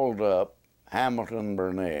called up Hamilton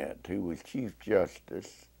Burnett, who was Chief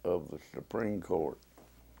Justice of the Supreme Court,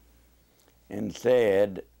 and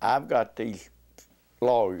said, "I've got these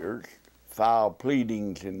lawyers file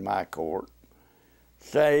pleadings in my court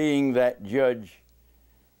saying that Judge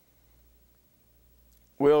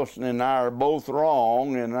Wilson and I are both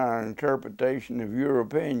wrong in our interpretation of your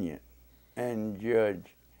opinion." And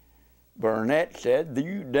Judge Burnett said,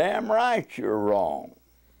 "You damn right you're wrong."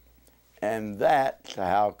 And that's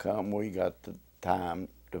how come we got the time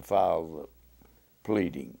to file the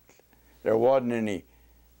pleadings. There wasn't any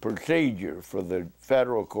procedure for the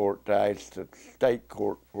federal court to ask the state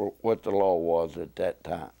court for what the law was at that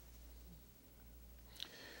time.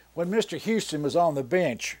 When Mr. Houston was on the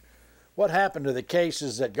bench, what happened to the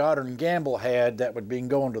cases that Goddard and Gamble had that would be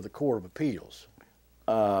going to the Court of Appeals?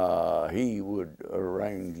 He would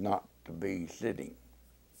arrange not to be sitting.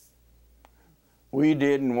 We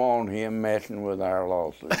didn't want him messing with our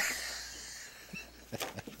lawsuit.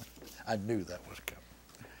 I knew that was coming.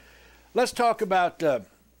 Let's talk about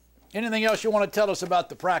anything else you want to tell us about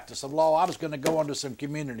the practice of law. I was going to go into some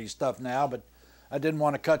community stuff now, but I didn't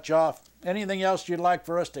want to cut you off. Anything else you'd like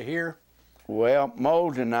for us to hear? Well,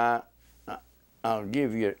 Mose and I'll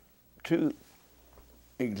give you two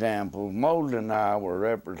examples. Mose and I were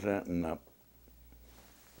representing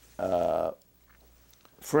a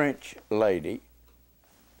French lady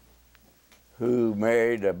who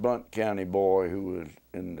married a Blount County boy who was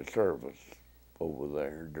in the service over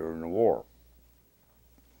there during the war.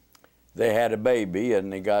 They had a baby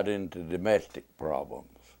and they got into domestic problems.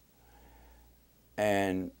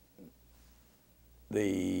 And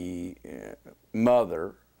the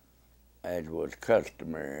mother, as was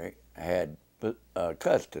customary, had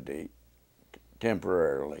custody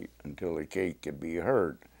temporarily until the case could be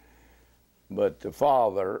heard. But the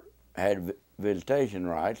father had visitation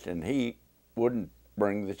rights and he wouldn't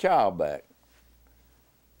bring the child back.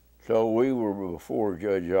 So we were before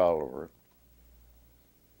Judge Oliver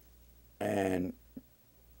and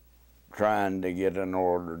trying to get an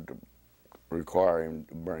order to require him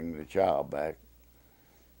to bring the child back.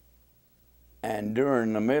 And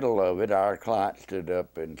during the middle of it, our client stood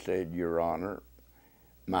up and said, "Your Honor,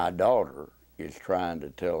 my daughter is trying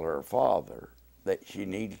to tell her father that she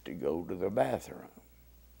needs to go to the bathroom."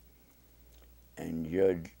 And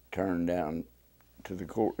Judge turned down to the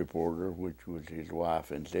court reporter, which was his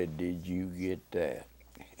wife, and said, "Did you get that?"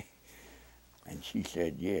 And she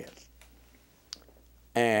said yes.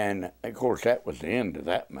 And of course that was the end of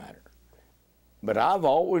that matter. But I've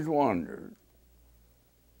always wondered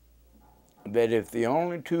that if the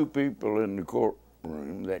only two people in the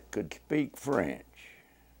courtroom that could speak French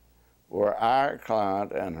were our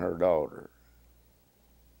client and her daughter,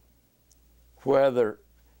 whether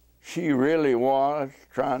she really was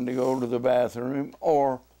trying to go to the bathroom,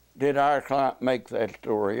 or did our client make that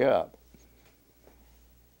story up?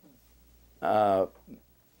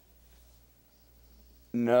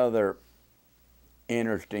 Another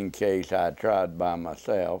interesting case I tried by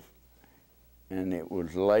myself, and it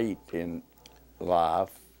was late in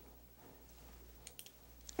life,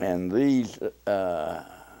 and these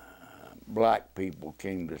black people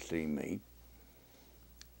came to see me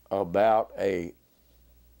about a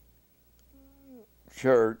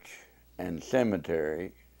church and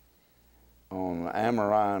cemetery on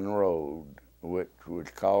Amarine Road, which was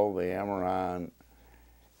called the Amarine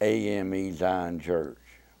AME Zion Church,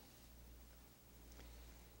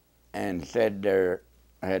 and said there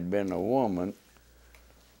had been a woman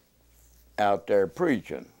out there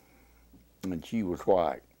preaching, and she was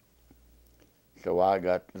white. So I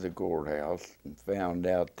got to the courthouse and found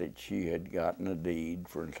out that she had gotten a deed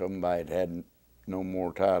for somebody that hadn't no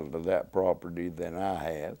more title to that property than I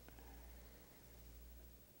have.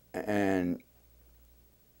 And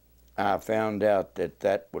I found out that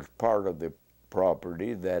that was part of the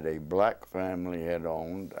property that a black family had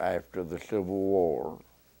owned after the Civil War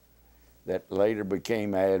that later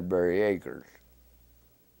became Asbury Acres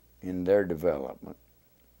in their development.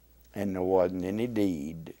 And there wasn't any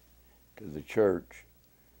deed to the church,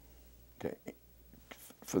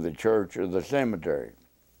 for the church or the cemetery.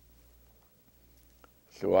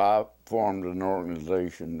 So I formed an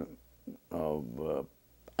organization of,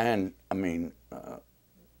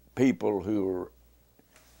 people who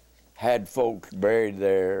had folks buried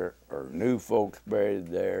there, or knew folks buried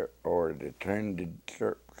there, or had attended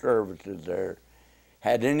services there,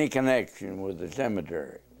 had any connection with the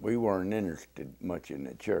cemetery. We weren't interested much in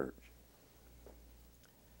the church.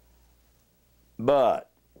 But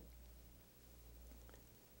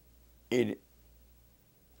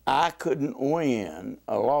I couldn't win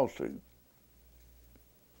a lawsuit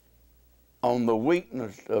on the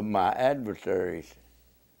weakness of my adversary's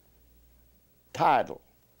title.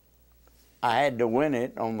 I had to win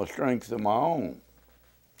it on the strength of my own.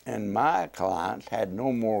 And my clients had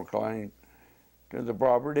no more claim to the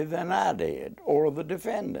property than I did, or the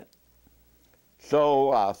defendant.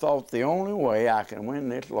 So I thought the only way I can win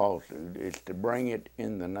this lawsuit is to bring it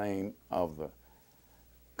in the name of the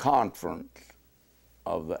conference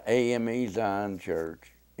of the AME Zion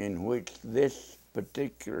Church, in which this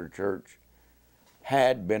particular church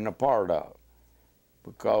had been a part of,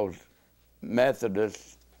 because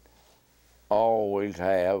Methodists always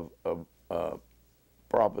have a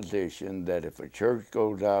proposition that if a church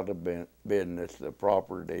goes out of business, the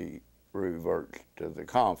property reverts to the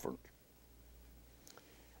conference.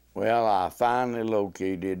 Well, I finally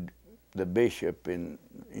located the bishop in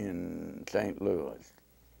St. Louis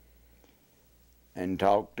and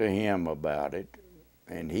talked to him about it,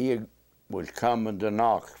 and he was coming to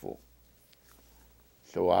Knoxville.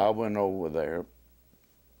 So I went over there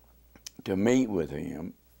to meet with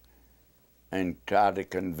him and try to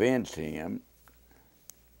convince him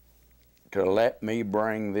to let me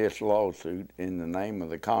bring this lawsuit in the name of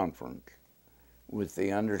the conference, with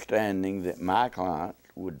the understanding that my client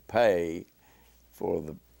would pay for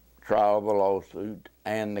the trial of the lawsuit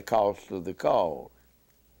and the cost of the cause.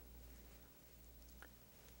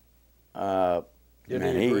 Did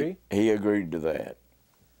he agree? He agreed to that.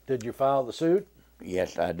 Did you file the suit?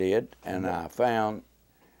 Yes, I did, and I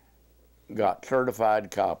got certified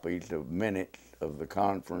copies of minutes of the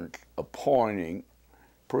conference appointing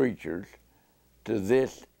preachers to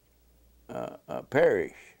this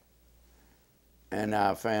parish. And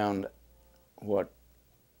I found what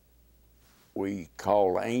we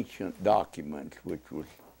call ancient documents, which was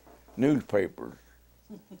newspapers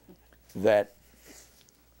that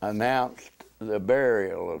announced the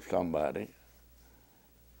burial of somebody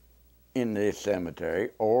in this cemetery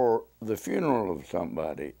or the funeral of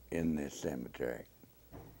somebody in this cemetery.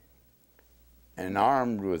 And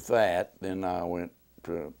armed with that, then I went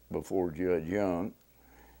before Judge Young,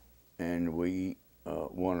 and we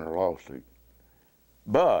won a lawsuit.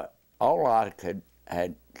 But all I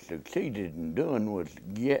had succeeded in doing was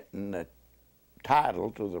getting the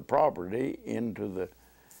title to the property into the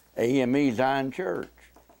AME Zion Church,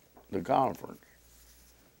 the conference.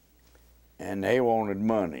 And they wanted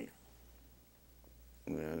money.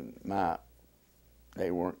 They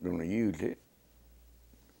weren't going to use it.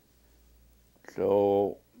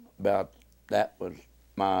 So that was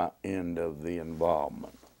my end of the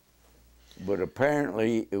involvement. But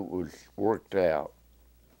apparently it was worked out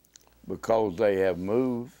because they have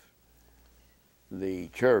moved the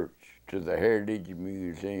church to the Heritage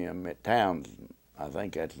Museum at Townsend. I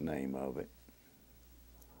think that's the name of it.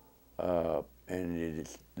 And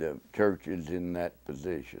the church is in that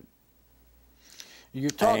position.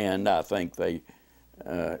 And I think they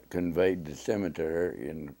conveyed the cemetery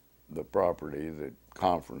and the property that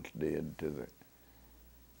conference did to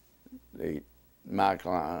my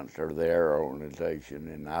clients or their organization,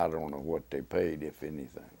 and I don't know what they paid, if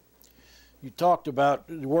anything. You talked about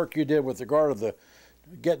the work you did with regard to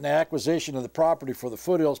getting the acquisition of the property for the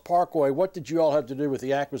Foothills Parkway. What did you all have to do with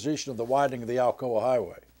the acquisition of the widening of the Alcoa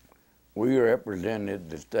Highway? We represented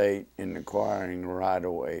the state in acquiring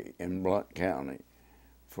right-of-way in Blount County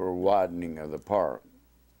for widening of the park.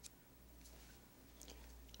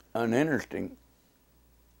 An interesting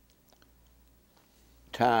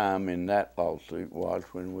time in that lawsuit was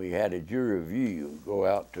when we had a jury view go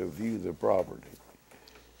out to view the property.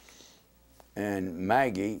 And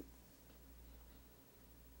Maggie,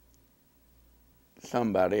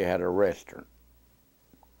 somebody had a restaurant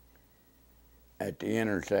at the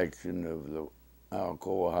intersection of the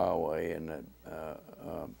Alcoa Highway and the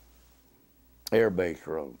Air Base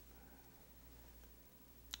Road.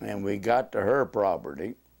 And we got to her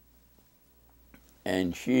property,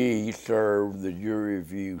 and she served the jury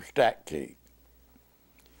view stack cake.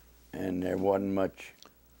 And there wasn't much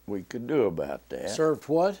we could do about that. Served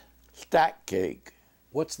what? Stack cake.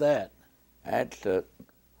 What's that? That's the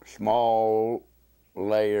small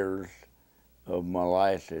layers of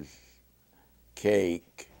molasses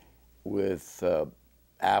cake with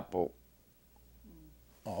apple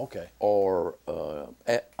or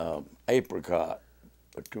apricot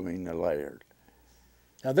between the layers.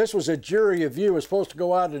 Now this was a jury of you was supposed to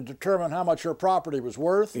go out and determine how much her property was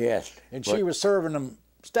worth? Yes. And she was serving them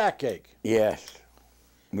stack cake? Yes.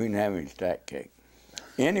 We didn't have any stack cake.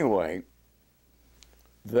 Anyway,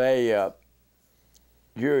 they,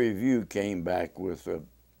 jury view came back with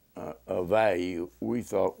a value we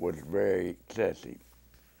thought was very excessive.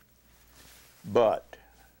 But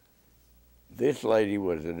this lady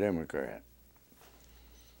was a Democrat,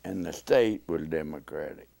 and the state was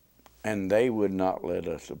Democratic, and they would not let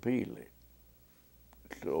us appeal it.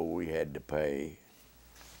 So we had to pay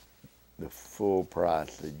the full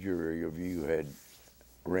price the jury review had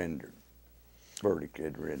rendered, verdict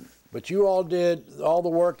had rendered. But you all did all the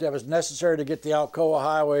work that was necessary to get the Alcoa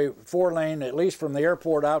Highway 4-lane, at least from the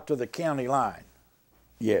airport out to the county line.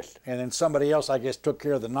 Yes. And then somebody else, I guess, took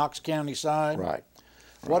care of the Knox County side? Right.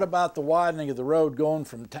 What about the widening of the road going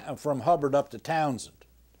from Hubbard up to Townsend?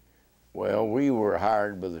 Well, we were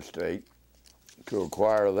hired by the state to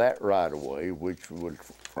acquire that right-of-way, which was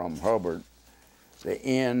from Hubbard, the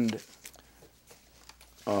end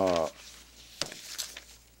of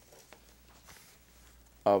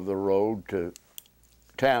the road to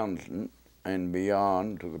Townsend and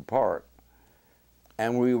beyond to the park.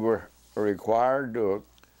 And we were required to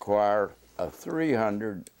acquire a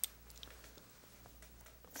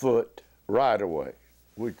 300-foot right-of-way,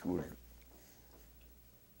 which was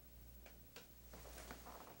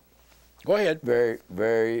Go ahead. Very,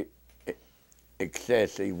 very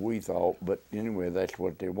excessive, we thought, but anyway, that's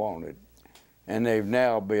what they wanted. And they've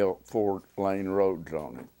now built 4-lane roads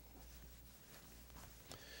on it.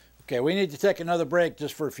 Okay, we need to take another break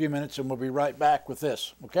just for a few minutes, and we'll be right back with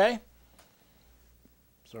this, okay?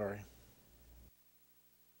 Sorry.